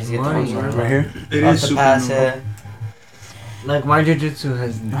shit I is used to get money, the ones bro. Right here. It Off is the super pass, new. yeah. Like my jiu-jitsu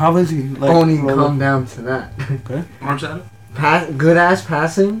has How is he? Like, only roll come up? down to that. Arm saddle? Good ass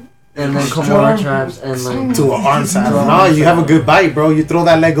passing, and then Kimura traps, and like To an arm saddle. No, you have a good bite, bro. You throw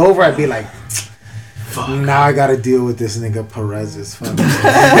that leg over, I'd be like, Fuck. now I gotta deal with this nigga Perez's fucking.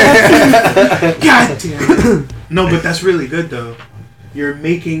 God damn. No, but that's really good though. You're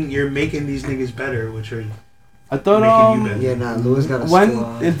making these niggas better, which are I thought making you better. yeah, nah, Louis got a when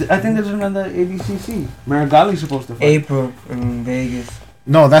squad. I think there's another ADCC. Marigali's supposed to fight. April in Vegas.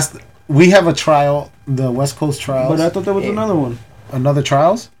 No, we have a trial, the West Coast trials. But I thought there was Yeah. another one. Another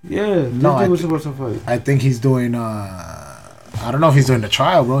trials? Yeah, this No, dude I was thi- supposed to fight. I think he's doing. I don't know if he's doing the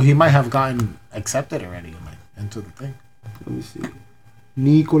trial, bro. He might have gotten accepted already, like into the thing. Let me see.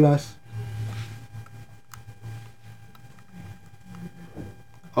 Nicolas.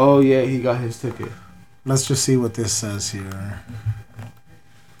 Oh yeah, he got his ticket. Let's just see what this says here.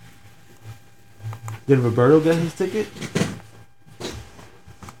 Did Roberto get his ticket?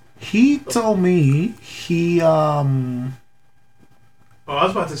 He told me he Oh, I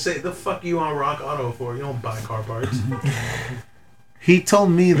was about to say, the fuck you on Rock Auto for? You don't buy car parts. he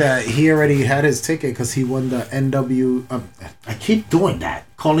told me that he already had his ticket because he won the NW. I keep doing that,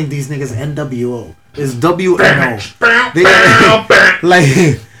 calling these niggas NWO. It's WNO.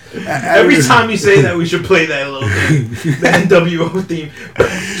 Like Every time you say that, we should play that little thing. The NWO theme.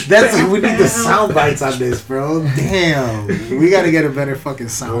 we need the sound bites on this, bro. Damn, we gotta get a better fucking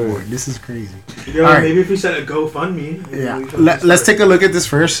soundboard. This is crazy. Yo, All right. maybe if we set a GoFundMe. Yeah, we can let's start. take a look at this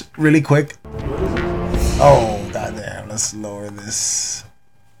first, really quick. Oh goddamn! Let's lower this.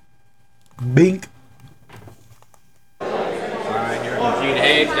 Bink. Alright, here in Gene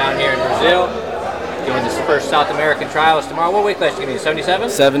Hayes down here in Brazil. doing this first South American trials tomorrow. What weight class you going to be? 77?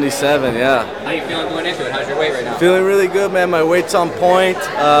 77, yeah. How are you feeling going into it? How's your weight right now? Feeling really good, man. My weight's on point.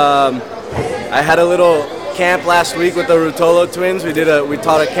 I had a little camp last week with the Rutolo twins. We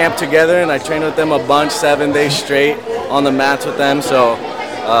taught a camp together, and I trained with them a bunch, 7 days straight on the mats with them. So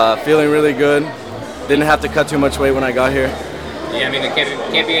feeling really good. Didn't have to cut too much weight when I got here. Yeah, I mean, it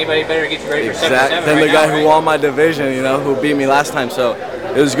can't be anybody better to get you ready for 77 Than right the guy now, who won my division, who beat me last time. So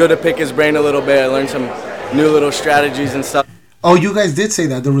it was good to pick his brain a little bit. I learned some new little strategies and stuff. Oh, you guys did say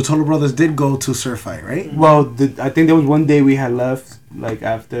that the Rotolo brothers did go to Surf Fight, right? Well, I think there was one day we had left, like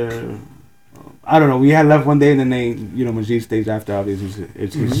after, I don't know, we had left one day and then they, Majid stays after, obviously,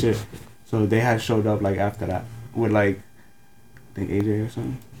 it's his shit. So they had showed up like after that with like, I think AJ or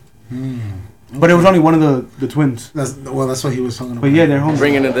something. Okay. But it was only one of the twins. That's what he was talking about. But yeah, they're home.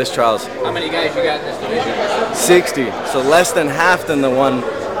 Bringing in this trials. How many guys you got in this division? 60, so less than half than the one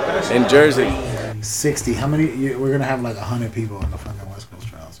in Jersey. 60. How many? We're gonna have like 100 people in the fucking West Coast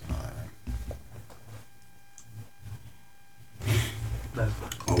trials. You know that, right?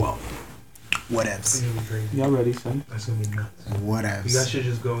 Oh well. Whatevs. Y'all ready, son? That's gonna be nuts. Whatevs. You guys should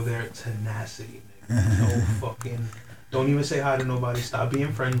just go there. Tenacity, nigga. No fucking. Don't even say hi to nobody. Stop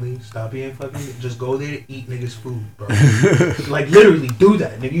being friendly. Stop being fucking. Just go there to eat niggas' food, bro. Like literally, do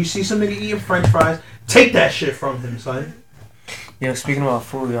that. And if you see some nigga eating French fries, take that shit from him, son. Yo, speaking about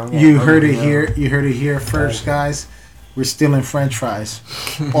food, you heard it here. You heard it here first, guys. We're stealing French fries.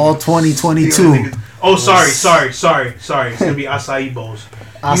 All 2022. Oh, sorry. It's gonna be acai bowls.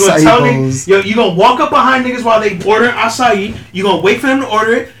 Acai You gonna tell bowls. niggas, you gonna walk up behind niggas while they ordering acai. You gonna wait for them to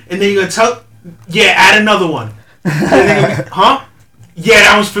order it, and then you gonna tell, yeah, add another one. And then gonna be, huh? Yeah,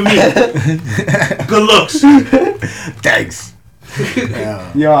 that was for me. Good looks. Thanks.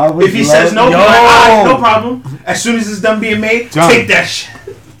 Yeah. Yo, if he says no, be like, alright, no problem. As soon as it's done being made, John. take that shit.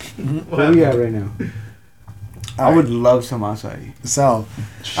 Where we at right now? I would love some acai. So, all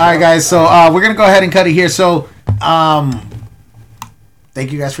right, guys. So we're gonna go ahead and cut it here. So,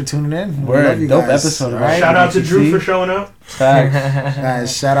 thank you guys for tuning in. We love you dope guys. episode. Right? Shout out to Drew for showing up.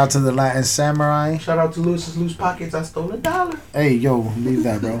 Guys, shout out to the Latin Samurai. Shout out to Lewis's Loose Pockets. I stole $1. Hey, yo, leave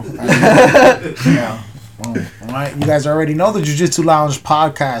that, bro. Yeah. Well, all right, you guys already know the Jiu-Jitsu Lounge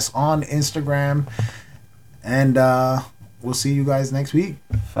podcast on Instagram, and we'll see you guys next week.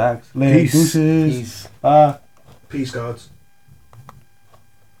 Facts. Peace. Peace. Peace, gods.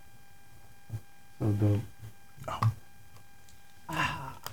 So dope.